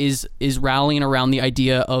everyone is rallying around the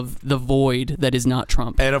idea of the void that is not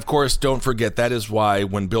Trump. And of course, don't forget, that is why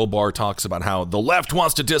when Bill Barr talks about how the left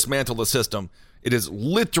wants to dismantle the system, it is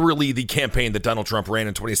literally the campaign that Donald Trump ran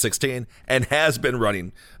in 2016 and has been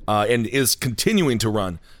running and is continuing to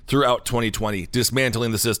run throughout 2020,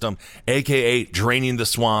 dismantling the system, aka draining the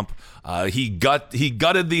swamp. He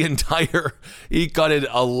gutted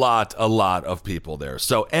a lot of people there.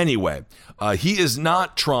 So anyway, he is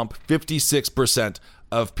not Trump. 56%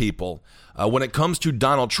 of people. When it comes to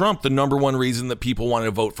Donald Trump, the number one reason that people want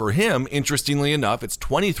to vote for him, interestingly enough, it's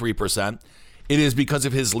 23%. It is because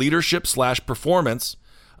of his leadership / performance.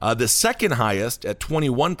 The second highest at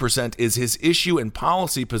 21% is his issue and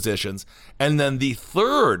policy positions. And then the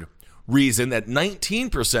third reason at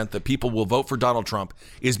 19% that people will vote for Donald Trump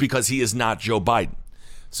is because he is not Joe Biden.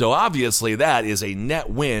 So obviously that is a net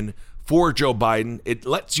win for Joe Biden. It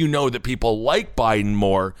lets you know that people like Biden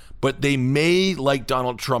more, but they may like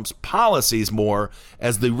Donald Trump's policies more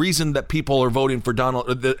as the reason that people are voting for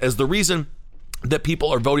that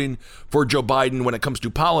people are voting for Joe Biden when it comes to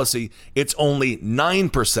policy. It's only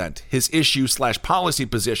 9%. His issue / policy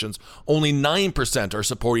positions, only 9% are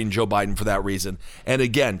supporting Joe Biden for that reason. And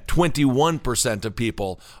again, 21% of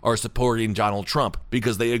people are supporting Donald Trump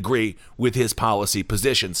because they agree with his policy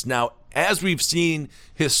positions. Now, as we've seen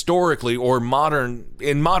historically or in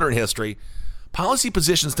modern history, policy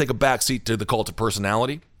positions take a backseat to the cult of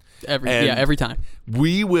personality. Every time.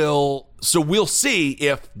 We'll see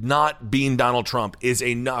if not being Donald Trump is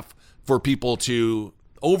enough for people to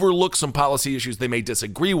overlook some policy issues they may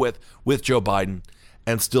disagree with Joe Biden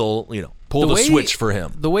and still, pull the switch for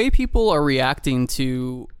him. The way people are reacting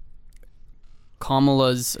to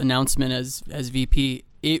Kamala's announcement as VP,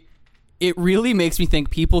 it really makes me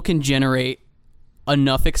think people can generate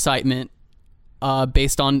enough excitement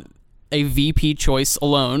based on a VP choice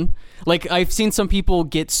alone. Like, I've seen some people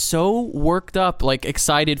get so worked up, like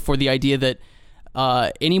excited for the idea that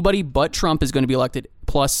anybody but Trump is going to be elected,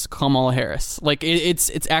 plus Kamala Harris. Like,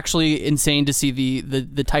 it's actually insane to see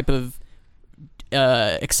the type of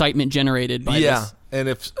excitement generated by this. And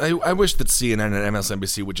I wish that CNN and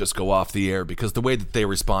MSNBC would just go off the air because the way that they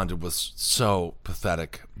responded was so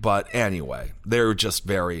pathetic. But anyway, they're just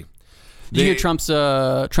very. Did you hear Trump's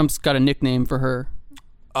got a nickname for her?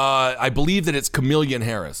 I believe that it's Chameleon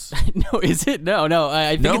Harris. No, is it? No.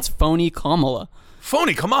 I think it's Phony Kamala.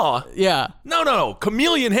 Phony Kamala? Yeah. No.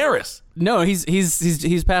 Chameleon Harris. No,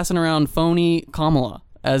 he's passing around Phony Kamala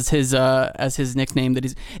as his nickname that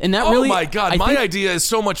he's. And that really. Oh my God! My idea is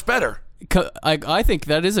so much better. I think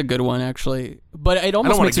that is a good one, actually. But it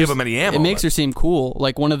almost I don't want to give him any ammo. It makes her seem cool,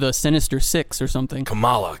 like one of the Sinister Six or something.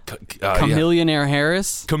 Kamala. Chameleonaire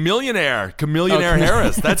Harris? Chameleonaire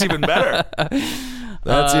Harris. That's even better.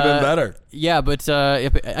 That's even better. Yeah, but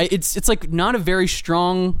it's like not a very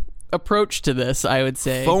strong approach to this, I would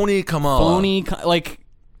say. Phony Kamala.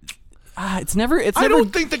 It's never. I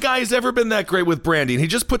don't think the guy's ever been that great with branding. He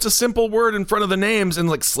just puts a simple word in front of the names, and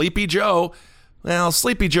like Sleepy Joe. Well,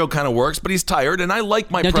 Sleepy Joe kind of works, but he's tired, and I like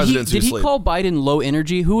my presidents who sleep. Did he call Biden low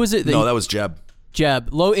energy? Who was it? No, that was Jeb.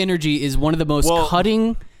 Jeb. Low energy is one of the most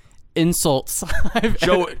cutting insults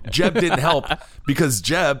Jeb didn't help because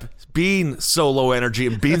Jeb, being so low energy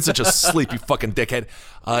and being such a sleepy fucking dickhead,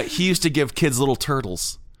 he used to give kids little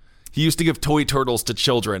turtles. He used to give toy turtles to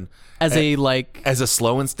children. As a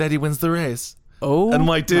slow and steady wins the race. Oh, and I'm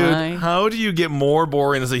like, dude, how do you get more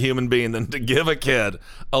boring as a human being than to give a kid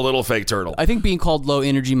a little fake turtle? I think being called low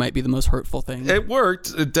energy might be the most hurtful thing. It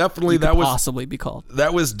worked. It definitely possibly be called.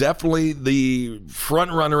 That was definitely the front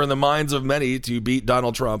runner in the minds of many to beat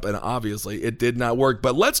Donald Trump, and obviously it did not work.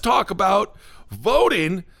 But let's talk about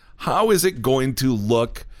voting. How is it going to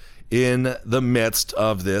look in the midst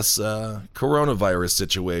of this coronavirus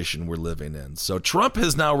situation we're living in? So Trump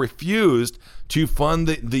has now refused to fund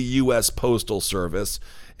the U.S. Postal Service,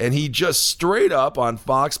 and he just straight up on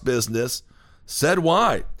Fox Business said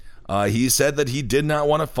why. He said that he did not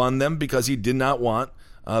want to fund them because he did not want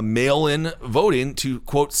mail-in voting to,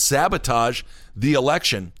 quote, sabotage the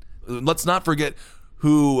election. Let's not forget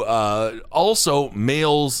who also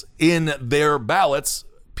mails in their ballots: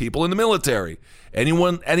 people in the military, any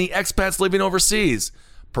expats living overseas,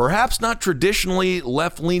 perhaps not traditionally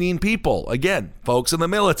left-leaning people. Again, folks in the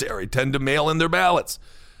military tend to mail in their ballots.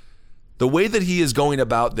 The way that he is going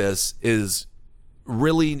about this is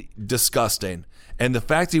really disgusting. And the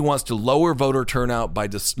fact he wants to lower voter turnout by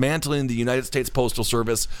dismantling the United States Postal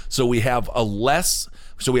Service so we have less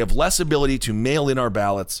ability to mail in our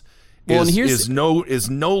ballots is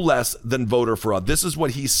no less than voter fraud. This is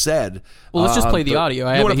what he said. Well, let's just play the audio.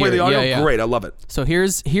 You want to play the audio? Yeah. Great, I love it. So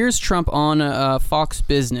here's Trump on Fox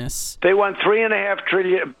Business. They want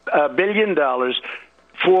 $3.5 billion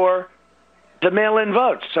for the mail-in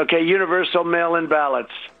votes. Okay, universal mail-in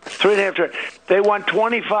ballots. $3.5 trillion. They want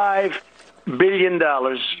 $25 billion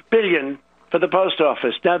for the post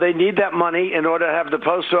office. Now, they need that money in order to have the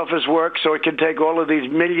post office work so it can take all of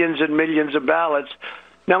these millions and millions of ballots.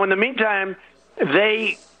 Now, in the meantime,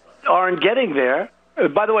 they aren't getting there.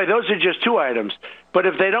 By the way, those are just two items. But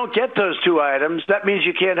if they don't get those two items, that means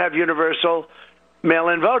you can't have universal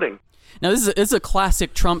mail-in voting. Now, this is a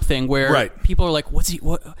classic Trump thing where people are like, what?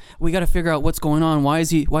 We got to figure out what's going on. Why is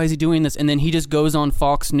he doing this? And then he just goes on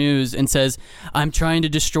Fox News and says, I'm trying to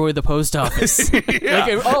destroy the post office. Yeah.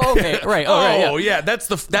 Yeah. That's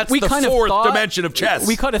the fourth dimension of chess.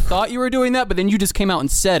 We kind of thought you were doing that, but then you just came out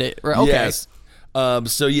and said it. Right? Okay. Yes.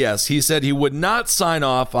 Yes, he said he would not sign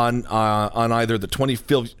off on either the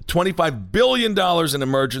 $25 billion in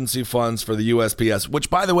emergency funds for the USPS, which,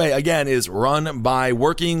 by the way, again, is run by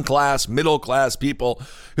working class, middle class people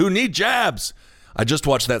who need jabs. I just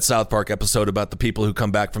watched that South Park episode about the people who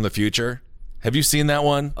come back from the future. Have you seen that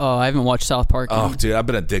one? Oh, I haven't watched South Park. Oh, dude, I've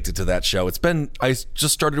been addicted to that show. I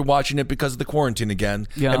just started watching it because of the quarantine again.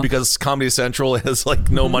 Yeah. And because Comedy Central has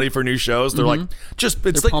no money for new shows. They're they're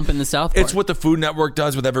pumping the South Park. It's what the Food Network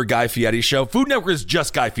does with every Guy Fieri show. Food Network is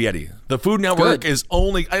just Guy Fieri. The Food Network is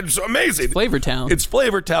it's amazing. It's Flavor Town. It's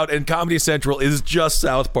Flavor Town, and Comedy Central is just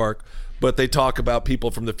South Park. But they talk about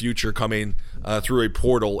people from the future coming through a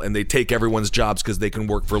portal, and they take everyone's jobs because they can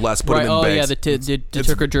work for less. Put them in banks. They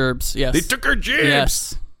took her gerbs. Yes. They took her gerbs.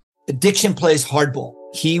 Yes. Addiction plays hardball.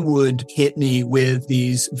 He would hit me with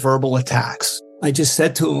these verbal attacks. I just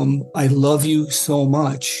said to him, I love you so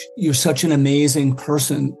much. You're such an amazing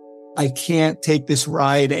person. I can't take this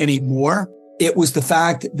ride anymore. It was the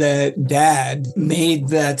fact that Dad made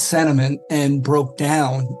that sentiment and broke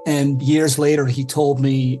down. And years later, he told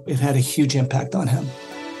me it had a huge impact on him.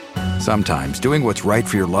 Sometimes doing what's right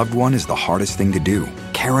for your loved one is the hardest thing to do.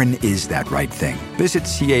 Karen is that right thing. Visit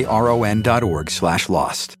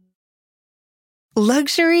caron.org/lost.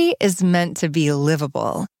 Luxury is meant to be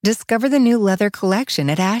livable. Discover the new leather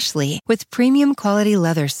collection at Ashley with premium quality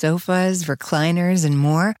leather sofas, recliners, and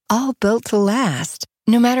more, all built to last.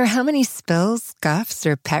 No matter how many spills, scuffs,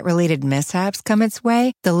 or pet-related mishaps come its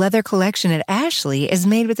way, the leather collection at Ashley is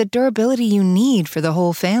made with the durability you need for the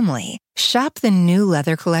whole family. Shop the new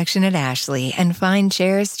leather collection at Ashley and find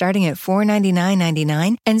chairs starting at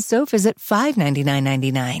 $499.99 and sofas at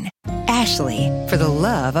 $599.99. Ashley, for the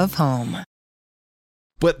love of home.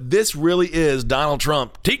 But this really is Donald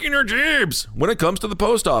Trump taking her jibs when it comes to the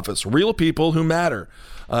post office. Real people who matter.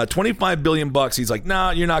 $25 billion. He's like,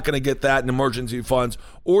 nah, you're not going to get that in emergency funds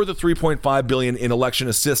or the $3.5 billion in election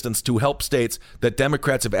assistance to help states that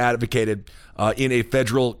Democrats have advocated in a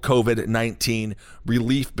federal COVID-19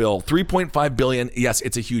 relief bill. $3.5 billion. Yes,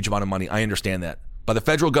 it's a huge amount of money. I understand that. By the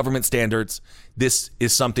federal government standards, this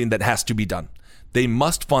is something that has to be done. They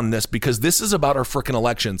must fund this because this is about our frickin'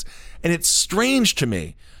 elections. And it's strange to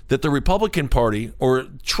me that the Republican Party, or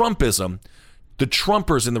Trumpism, the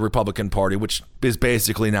Trumpers in the Republican Party, which is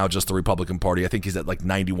basically now just the Republican Party. I think he's at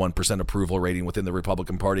 91% approval rating within the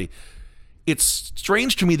Republican Party. It's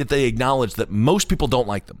strange to me that they acknowledge that most people don't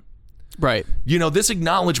like them. Right. This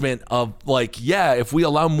acknowledgement of if we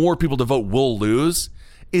allow more people to vote, we'll lose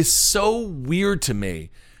is so weird to me.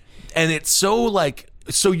 And it's so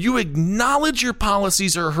so you acknowledge your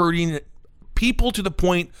policies are hurting people to the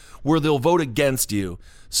point where they'll vote against you.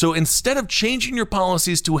 So instead of changing your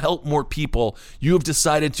policies to help more people, you have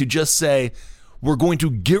decided to just say, we're going to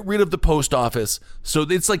get rid of the post office. So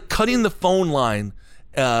it's like cutting the phone line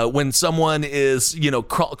when someone is,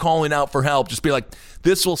 calling out for help. Just be like,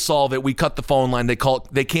 this will solve it. We cut the phone line. They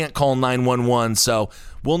can't call 911. So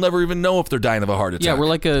we'll never even know if they're dying of a heart attack. Yeah,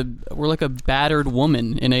 we're like a battered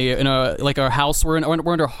woman in a house. We're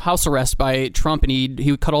under house arrest by Trump, and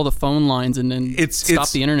he would cut all the phone lines and then stop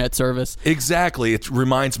the internet service. Exactly. It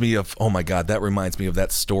reminds me of that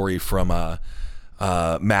story from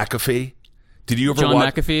McAfee. Did you ever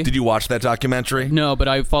watch McAfee? Did you watch that documentary? No, but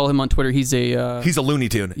I follow him on Twitter. He's a Looney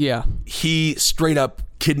Tune. Yeah. He straight up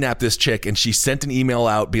kidnapped this chick, and she sent an email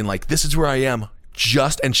out being like, "This is where I am.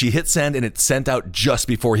 and she hit send, and it sent out just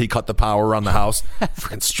before he cut the power around the house.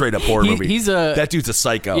 Freaking straight up horror movie. That dude's a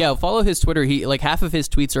psycho. Yeah, follow his Twitter. He half of his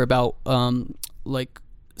tweets are about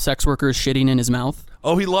sex workers shitting in his mouth.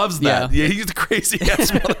 Oh, he loves that. Yeah, he's the crazy ass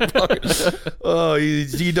motherfucker. Oh,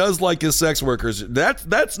 he does like his sex workers.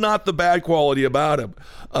 That's not the bad quality about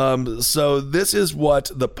him. So this is what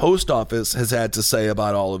the post office has had to say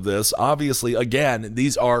about all of this. Obviously, again,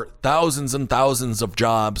 these are thousands and thousands of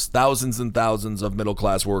jobs, thousands and thousands of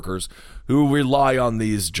middle-class workers who rely on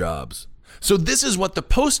these jobs. So this is what the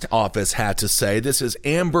post office had to say. This is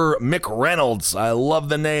Amber McReynolds. I love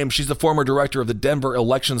the name. She's the former director of the Denver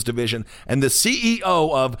Elections Division and the CEO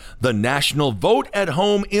of the National Vote at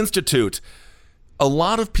Home Institute. A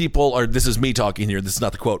lot of people are, this is me talking here, this is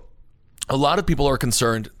not the quote. A lot of people are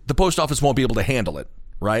concerned the post office won't be able to handle it,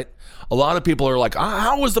 right? A lot of people are like,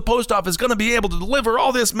 how is the post office going to be able to deliver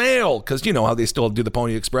all this mail? Because you know how they still do the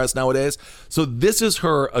Pony Express nowadays. So this is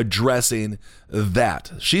her addressing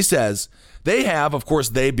that. She says, they have, of course,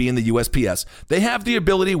 they being the USPS, they have the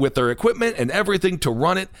ability with their equipment and everything to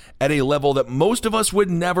run it at a level that most of us would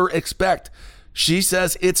never expect. She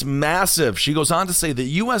says it's massive. She goes on to say the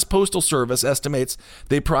U.S. Postal Service estimates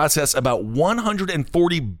they process about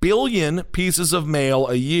 140 billion pieces of mail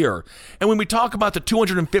a year. And when we talk about the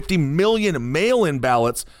 250 million mail-in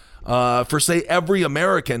ballots for, say, every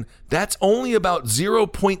American, that's only about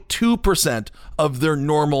 0.2% of their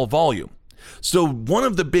normal volume. So one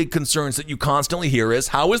of the big concerns that you constantly hear is,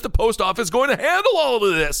 how is the post office going to handle all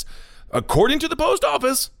of this? According to the post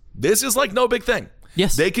office, this is like no big thing.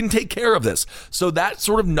 Yes. They can take care of this. So that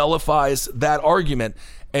sort of nullifies that argument.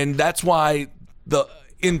 And that's why the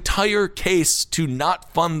entire case to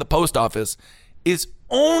not fund the post office is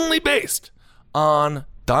only based on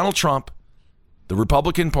Donald Trump, the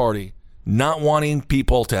Republican Party, not wanting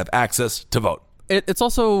people to have access to vote. It's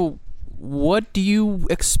also, what do you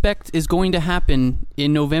expect is going to happen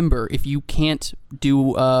in November if you can't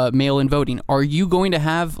do mail-in voting? Are you going to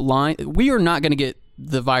have We are not going to get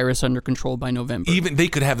the virus under control by November. Even they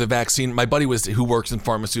could have the vaccine. My buddy who works in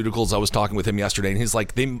pharmaceuticals, I was talking with him yesterday, and he's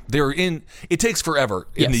like, they're in. It takes forever.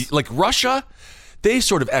 Yes. Like Russia, they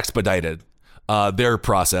sort of expedited their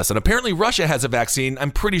process, and apparently Russia has a vaccine.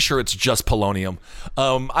 I'm pretty sure it's just polonium.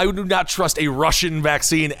 I would not trust a Russian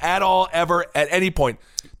vaccine at all, ever, at any point.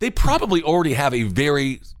 They probably already have a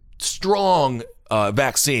very strong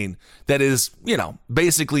vaccine that is,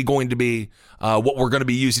 basically going to be what we're going to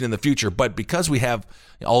be using in the future. But because we have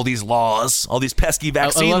all these laws, all these pesky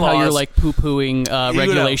vaccine laws. I love how you're like poo-pooing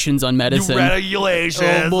regulations on medicine.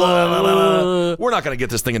 Regulations. We're not going to get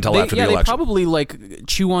this thing until after the election. They probably like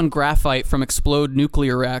chew on graphite from explode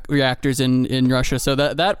nuclear reactors in Russia. So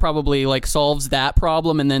that probably like solves that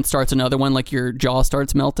problem and then starts another one, like your jaw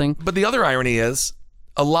starts melting. But the other irony is,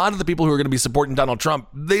 a lot of the people who are going to be supporting Donald Trump,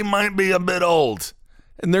 they might be a bit old.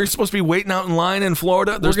 And they're supposed to be waiting out in line in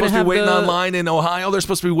Florida. They're supposed to be waiting online in Ohio. They're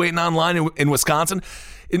supposed to be waiting online in Wisconsin.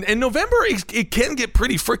 In November, it can get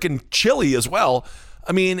pretty freaking chilly as well.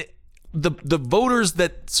 I mean, the voters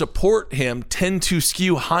that support him tend to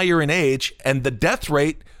skew higher in age, and the death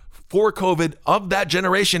rate for COVID of that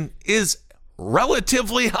generation is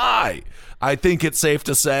relatively high. I think it's safe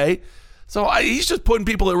to say. So he's just putting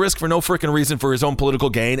people at risk for no freaking reason for his own political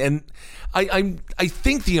gain. And I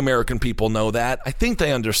think the American people know that. I think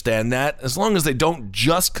they understand that. As long as they don't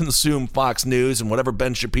just consume Fox News and whatever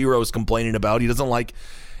Ben Shapiro is complaining about, he doesn't like.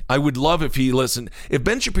 I would love if he listened. If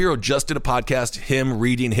Ben Shapiro just did a podcast, him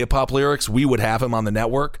reading hip hop lyrics, we would have him on the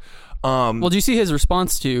network. Well, do you see his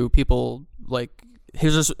response to people, like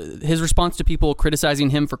his response to people criticizing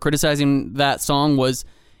him for criticizing that song was,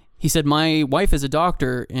 he said, my wife is a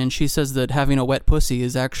doctor, and she says that having a wet pussy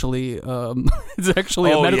is actually a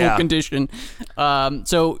medical condition.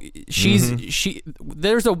 So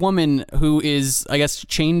there's a woman who is, I guess,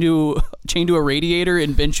 chained to a radiator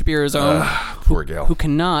in Ben Shapiro's home. Poor gal. Who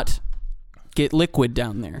cannot get liquid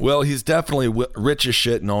down there. Well, he's definitely rich as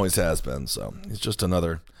shit and always has been. So he's just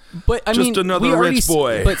another. But I mean, another rich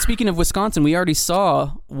boy. But speaking of Wisconsin, we already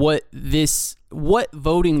saw what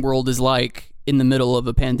voting world is like in the middle of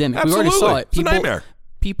a pandemic. Absolutely. We already saw it. It's a nightmare.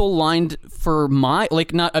 People lined for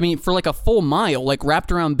for like a full mile, like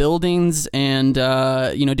wrapped around buildings and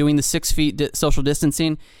doing the 6 feet social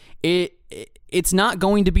distancing. It's not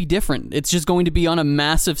going to be different. It's just going to be on a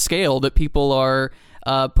massive scale that people are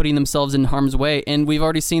putting themselves in harm's way. And we've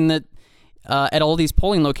already seen that at all these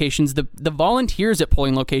polling locations, the volunteers at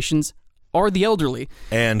polling locations are the elderly,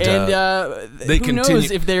 and they who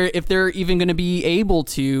knows if they're even going to be able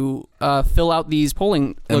to fill out these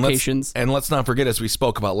polling locations. And let's not forget, as we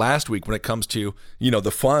spoke about last week, when it comes to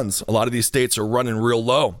the funds, a lot of these states are running real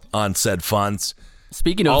low on said funds.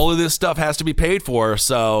 Speaking of, all of this stuff has to be paid for.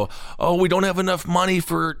 So, we don't have enough money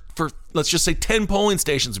for let's just say 10 polling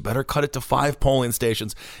stations. We better cut it to 5 polling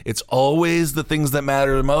stations. It's always the things that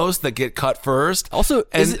matter the most that get cut first. Also,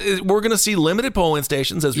 we're going to see limited polling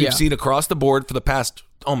stations as we've seen across the board for the past,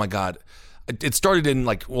 oh my God. It started in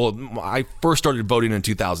I first started voting in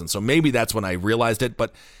 2000. So maybe that's when I realized it.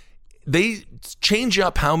 But they change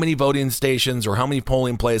up how many voting stations or how many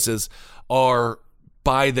polling places are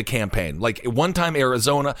by the campaign. Like one time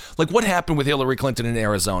Arizona, like what happened with Hillary Clinton in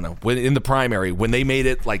Arizona in the primary when they made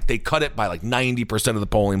it, like they cut it by like 90% of the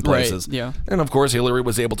polling places. Right, yeah. And of course Hillary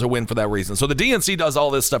was able to win for that reason. So the DNC does all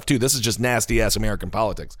this stuff too. This is just nasty ass American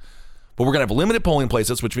politics. But we're going to have limited polling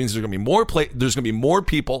places, which means there's going to be more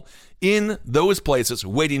people in those places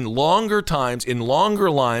waiting longer times in longer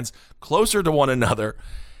lines closer to one another.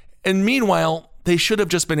 And meanwhile, they should have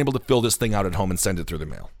just been able to fill this thing out at home and send it through the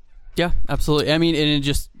mail. Yeah, absolutely. I mean,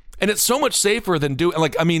 and it's so much safer than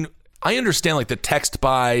I understand like the text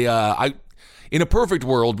by, in a perfect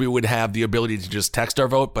world, we would have the ability to just text our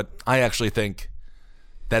vote, but I actually think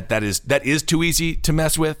that is too easy to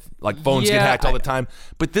mess with. Like phones get hacked all the time.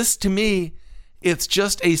 But this, to me, it's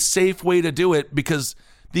just a safe way to do it because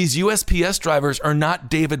these USPS drivers are not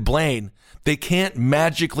David Blaine. They can't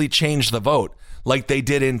magically change the vote like they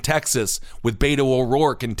did in Texas with Beto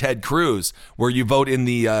O'Rourke and Ted Cruz, where you vote in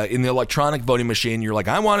the electronic voting machine. You're like,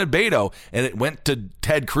 I wanted Beto, and it went to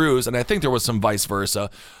Ted Cruz, and I think there was some vice versa.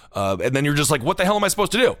 And then you're just like, what the hell am I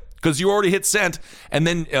supposed to do? Because you already hit send, and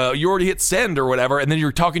then you already hit send or whatever, and then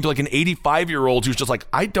you're talking to like an 85-year-old who's just like,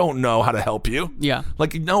 I don't know how to help you. Yeah.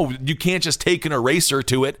 Like, no, you can't just take an eraser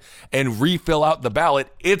to it and refill out the ballot.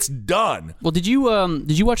 It's done. Well, did you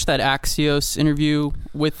watch that Axios interview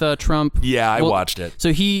with Trump? Yeah, I watched it.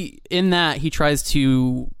 So he tries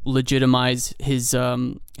to legitimize his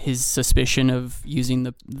suspicion of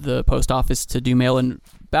using the post office to do mail-in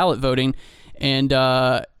ballot voting, and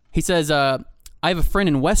he says, I have a friend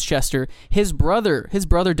in Westchester. His brother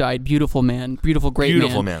died. Beautiful man. Beautiful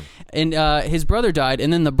man. And his brother died,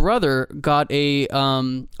 and then the brother got a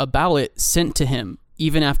ballot sent to him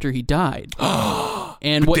even after he died.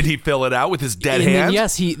 And did he fill it out with his dead hand? Then,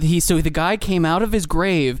 yes, so the guy came out of his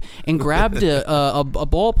grave and grabbed a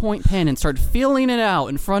ballpoint pen and started filling it out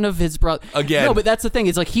in front of his brother. Again, no, but that's the thing.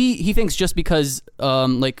 It's like he thinks just because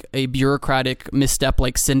like a bureaucratic misstep,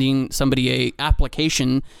 like sending somebody a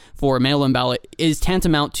application for a mail-in ballot, is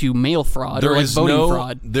tantamount to mail fraud or like voting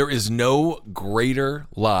fraud. There is no greater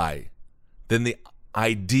lie than the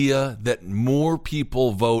idea that more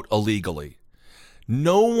people vote illegally.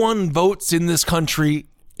 No one votes in this country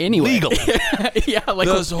legally. Yeah, like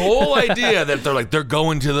this whole idea that they're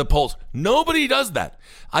going to the polls. Nobody does that.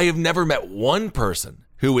 I have never met one person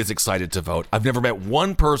who is excited to vote. I've never met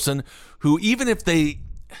one person who, even if it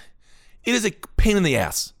is a pain in the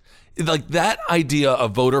ass. Like that idea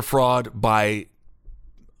of voter fraud by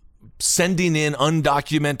sending in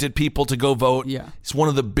undocumented people to go vote. Yeah. It's one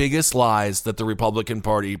of the biggest lies that the Republican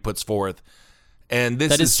Party puts forth. And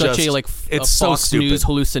this is such just, it's so Fox stupid. News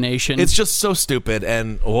hallucination. It's just so stupid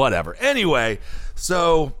and whatever. Anyway,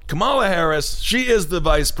 so Kamala Harris, she is the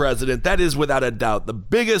vice president. That is without a doubt the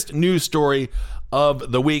biggest news story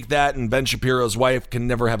of the week. That and Ben Shapiro's wife can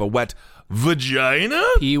never have a wet vagina.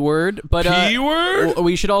 P-word. But P-word?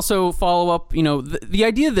 We should also follow up, the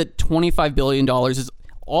idea that $25 billion is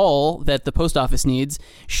all that the post office needs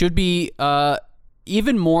should be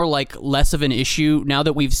even more like less of an issue now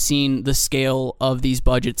that we've seen the scale of these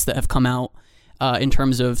budgets that have come out in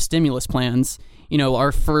terms of stimulus plans.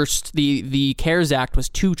 Our first, the CARES Act was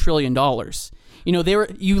 $2 trillion.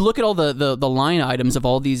 You look at all the line items of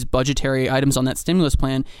all these budgetary items on that stimulus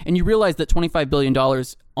plan, and you realize that $25 billion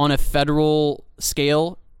on a federal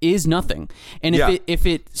scale is nothing. And if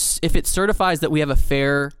it certifies that we have a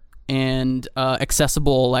fair and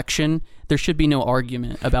accessible election, there should be no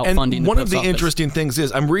argument about funding the one post of the office. interesting things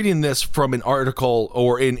is I'm reading this from an article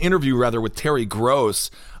or an interview rather with Terry Gross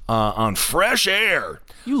on Fresh Air.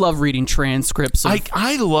 You love reading transcripts of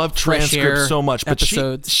I love transcripts so much, but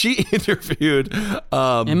she interviewed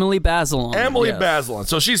Emily Bazelon. Bazelon.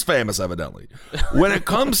 So she's famous, evidently. When it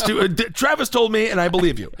comes to Travis told me, and I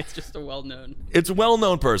believe you. It's just a well-known. It's a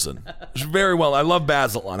well-known person. She's very well. I love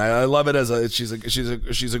Bazelon. I love it as she's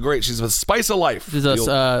a spice of life.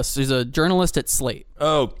 She's a journalist at Slate.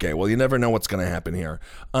 Okay, well, you never know what's going to happen here.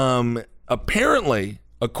 Apparently,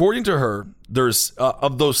 according to her, there's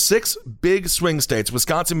of those 6 big swing states,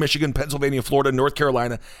 Wisconsin, Michigan, Pennsylvania, Florida, North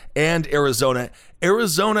Carolina, and Arizona.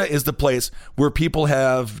 Arizona is the place where people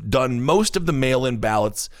have done most of the mail-in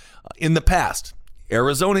ballots in the past.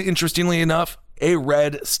 Arizona, interestingly enough, a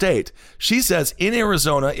red state. She says in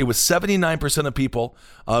Arizona, it was 79% of people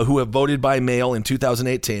who have voted by mail in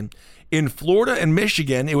 2018. In Florida and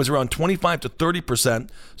Michigan, it was around 25 to 30%.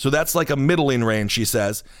 So that's like a middling range, she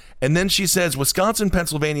says. And then she says Wisconsin,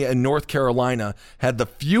 Pennsylvania, and North Carolina had the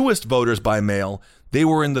fewest voters by mail. They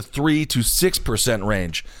were in the 3 to 6%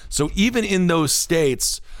 range. So even in those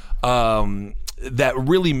states that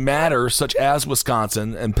really matter, such as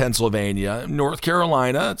Wisconsin and Pennsylvania, North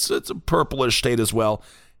Carolina, it's a purplish state as well,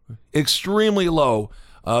 extremely low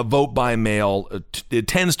vote by mail. It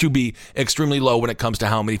tends to be extremely low when it comes to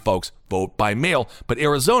how many folks vote by mail. But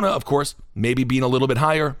Arizona, of course, maybe being a little bit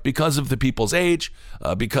higher because of the people's age,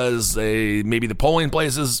 because maybe the polling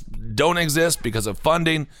places don't exist because of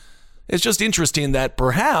funding. It's just interesting that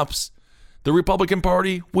perhaps the Republican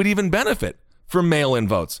Party would even benefit from mail-in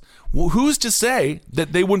votes. Well, who's to say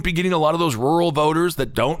that they wouldn't be getting a lot of those rural voters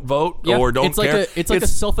that don't vote or don't care? It's like a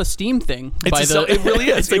self-esteem thing. It really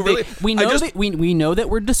is. We know that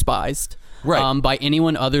we're despised by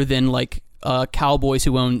anyone other than like cowboys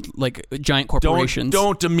who own like giant corporations.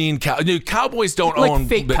 Don't demean cowboys. Don't like own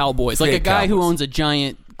fake cowboys. Like a guy who owns a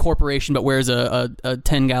giant corporation but wears a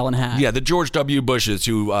 10-gallon hat. Yeah, the George W. Bushes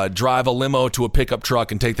who drive a limo to a pickup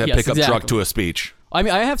truck and take that pickup truck to a speech. I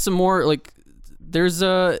mean, I have some more like. There's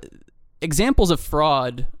examples of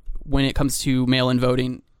fraud when it comes to mail-in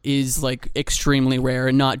voting is like extremely rare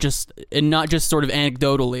and not just sort of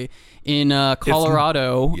anecdotally. In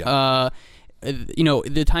Colorado,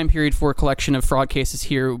 the time period for collection of fraud cases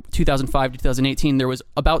here, 2005 to 2018, there was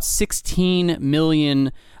about 16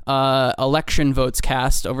 million election votes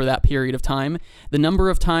cast over that period of time. The number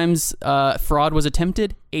of times fraud was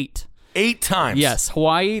attempted, 8. 8 times. Yes,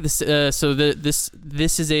 Hawaii. This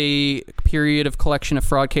is a period of collection of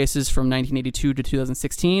fraud cases from 1982 to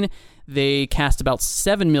 2016. They cast about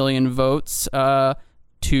 7 million votes.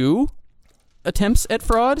 2 attempts at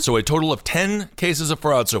fraud. So a total of 10 cases of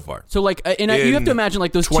fraud so far. So like, you have to imagine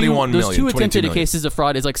like those 2 attempted cases of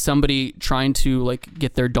fraud is like somebody trying to like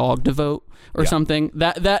get their dog to vote or something.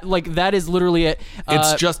 That is literally it.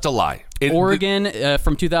 It's just a lie. Oregon,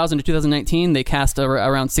 from 2000 to 2019, they cast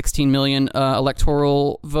around 16 million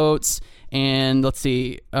electoral votes, and let's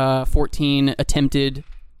see, 14 attempted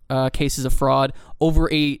cases of fraud over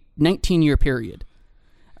a 19-year period.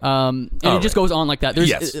 It just goes on like that.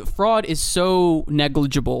 Fraud is so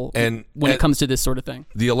negligible when it comes to this sort of thing.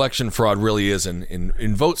 The election fraud really is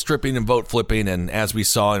in vote stripping and vote flipping, and as we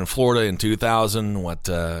saw in Florida in 2000, with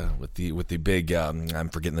the big I'm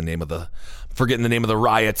forgetting the name of the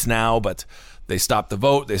riots now, but they stopped the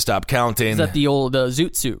vote, they stopped counting. Is that the old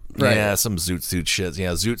Zoot Suit? Right? Yeah, some Zoot Suit shit.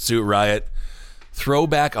 Yeah, Zoot Suit riot. Throw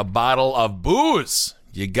back a bottle of booze.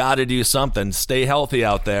 You got to do something. Stay healthy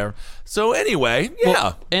out there. So anyway, yeah.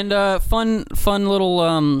 Well, and fun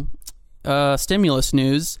little stimulus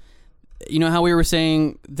news. You know how we were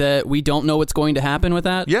saying that we don't know what's going to happen with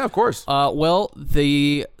that? Yeah, of course. Well,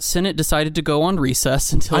 the Senate decided to go on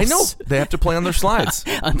recess until... I know. They have to play on their slides.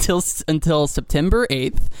 until September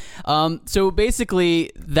 8th. So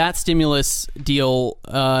basically, that stimulus deal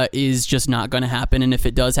is just not going to happen. And if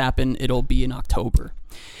it does happen, it'll be in October.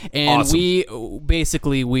 And awesome.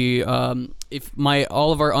 If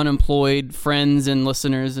all of our unemployed friends and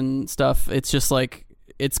listeners and stuff, it's just like,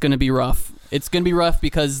 it's going to be rough. It's going to be rough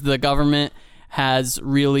because the government has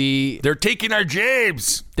really... They're taking our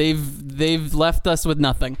jobs. They've left us with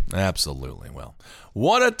nothing. Absolutely. Well,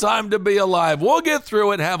 what a time to be alive. We'll get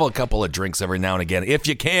through it. Have a couple of drinks every now and again if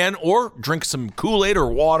you can, or drink some Kool-Aid or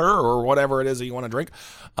water or whatever it is that you want to drink.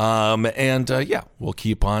 We'll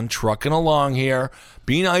keep on trucking along here.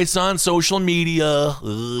 Be nice on social media.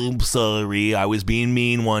 I'm sorry. I was being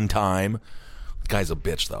mean one time. The guy's a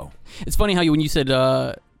bitch, though. It's funny how when you said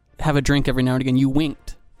have a drink every now and again, you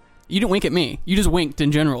winked. You didn't wink at me. You just winked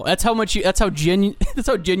in general. That's how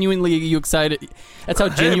genuinely you excited. That's how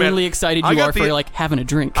genuinely excited you are for like having a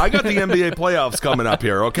drink. I got the NBA playoffs coming up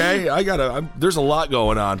here. Okay, there's a lot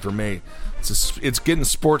going on for me. It's getting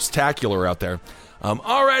sports-tacular out there.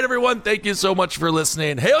 All right, everyone. Thank you so much for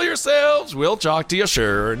listening. Hail yourselves. We'll talk to you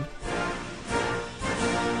soon.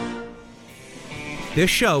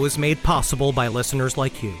 This show is made possible by listeners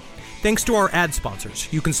like you. Thanks to our ad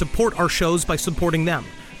sponsors, you can support our shows by supporting them.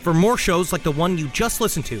 For more shows like the one you just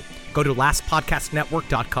listened to, go to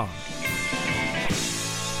lastpodcastnetwork.com.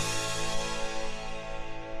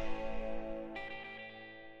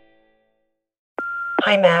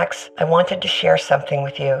 Hi, Max. I wanted to share something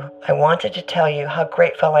with you. I wanted to tell you how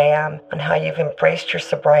grateful I am and how you've embraced your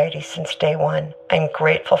sobriety since day one. I'm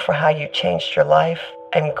grateful for how you changed your life.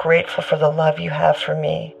 I'm grateful for the love you have for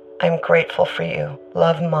me. I'm grateful for you.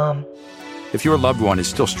 Love, Mom. If your loved one is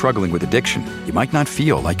still struggling with addiction, you might not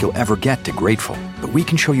feel like you'll ever get to grateful, but we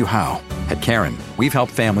can show you how. At Caron, we've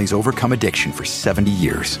helped families overcome addiction for 70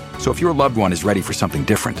 years. So if your loved one is ready for something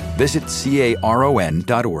different, visit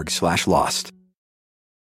caron.org/lost.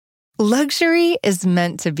 Luxury is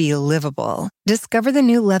meant to be livable. Discover the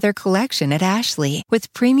new leather collection at Ashley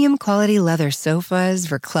with premium quality leather sofas,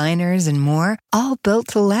 recliners, and more, all built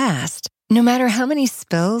to last. No matter how many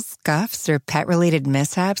spills, scuffs, or pet-related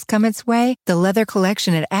mishaps come its way, the leather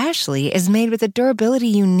collection at Ashley is made with the durability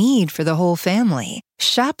you need for the whole family.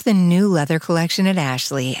 Shop the new leather collection at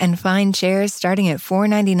Ashley and find chairs starting at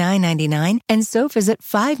 $499.99 and sofas at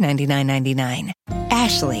 $599.99.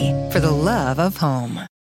 Ashley, for the love of home.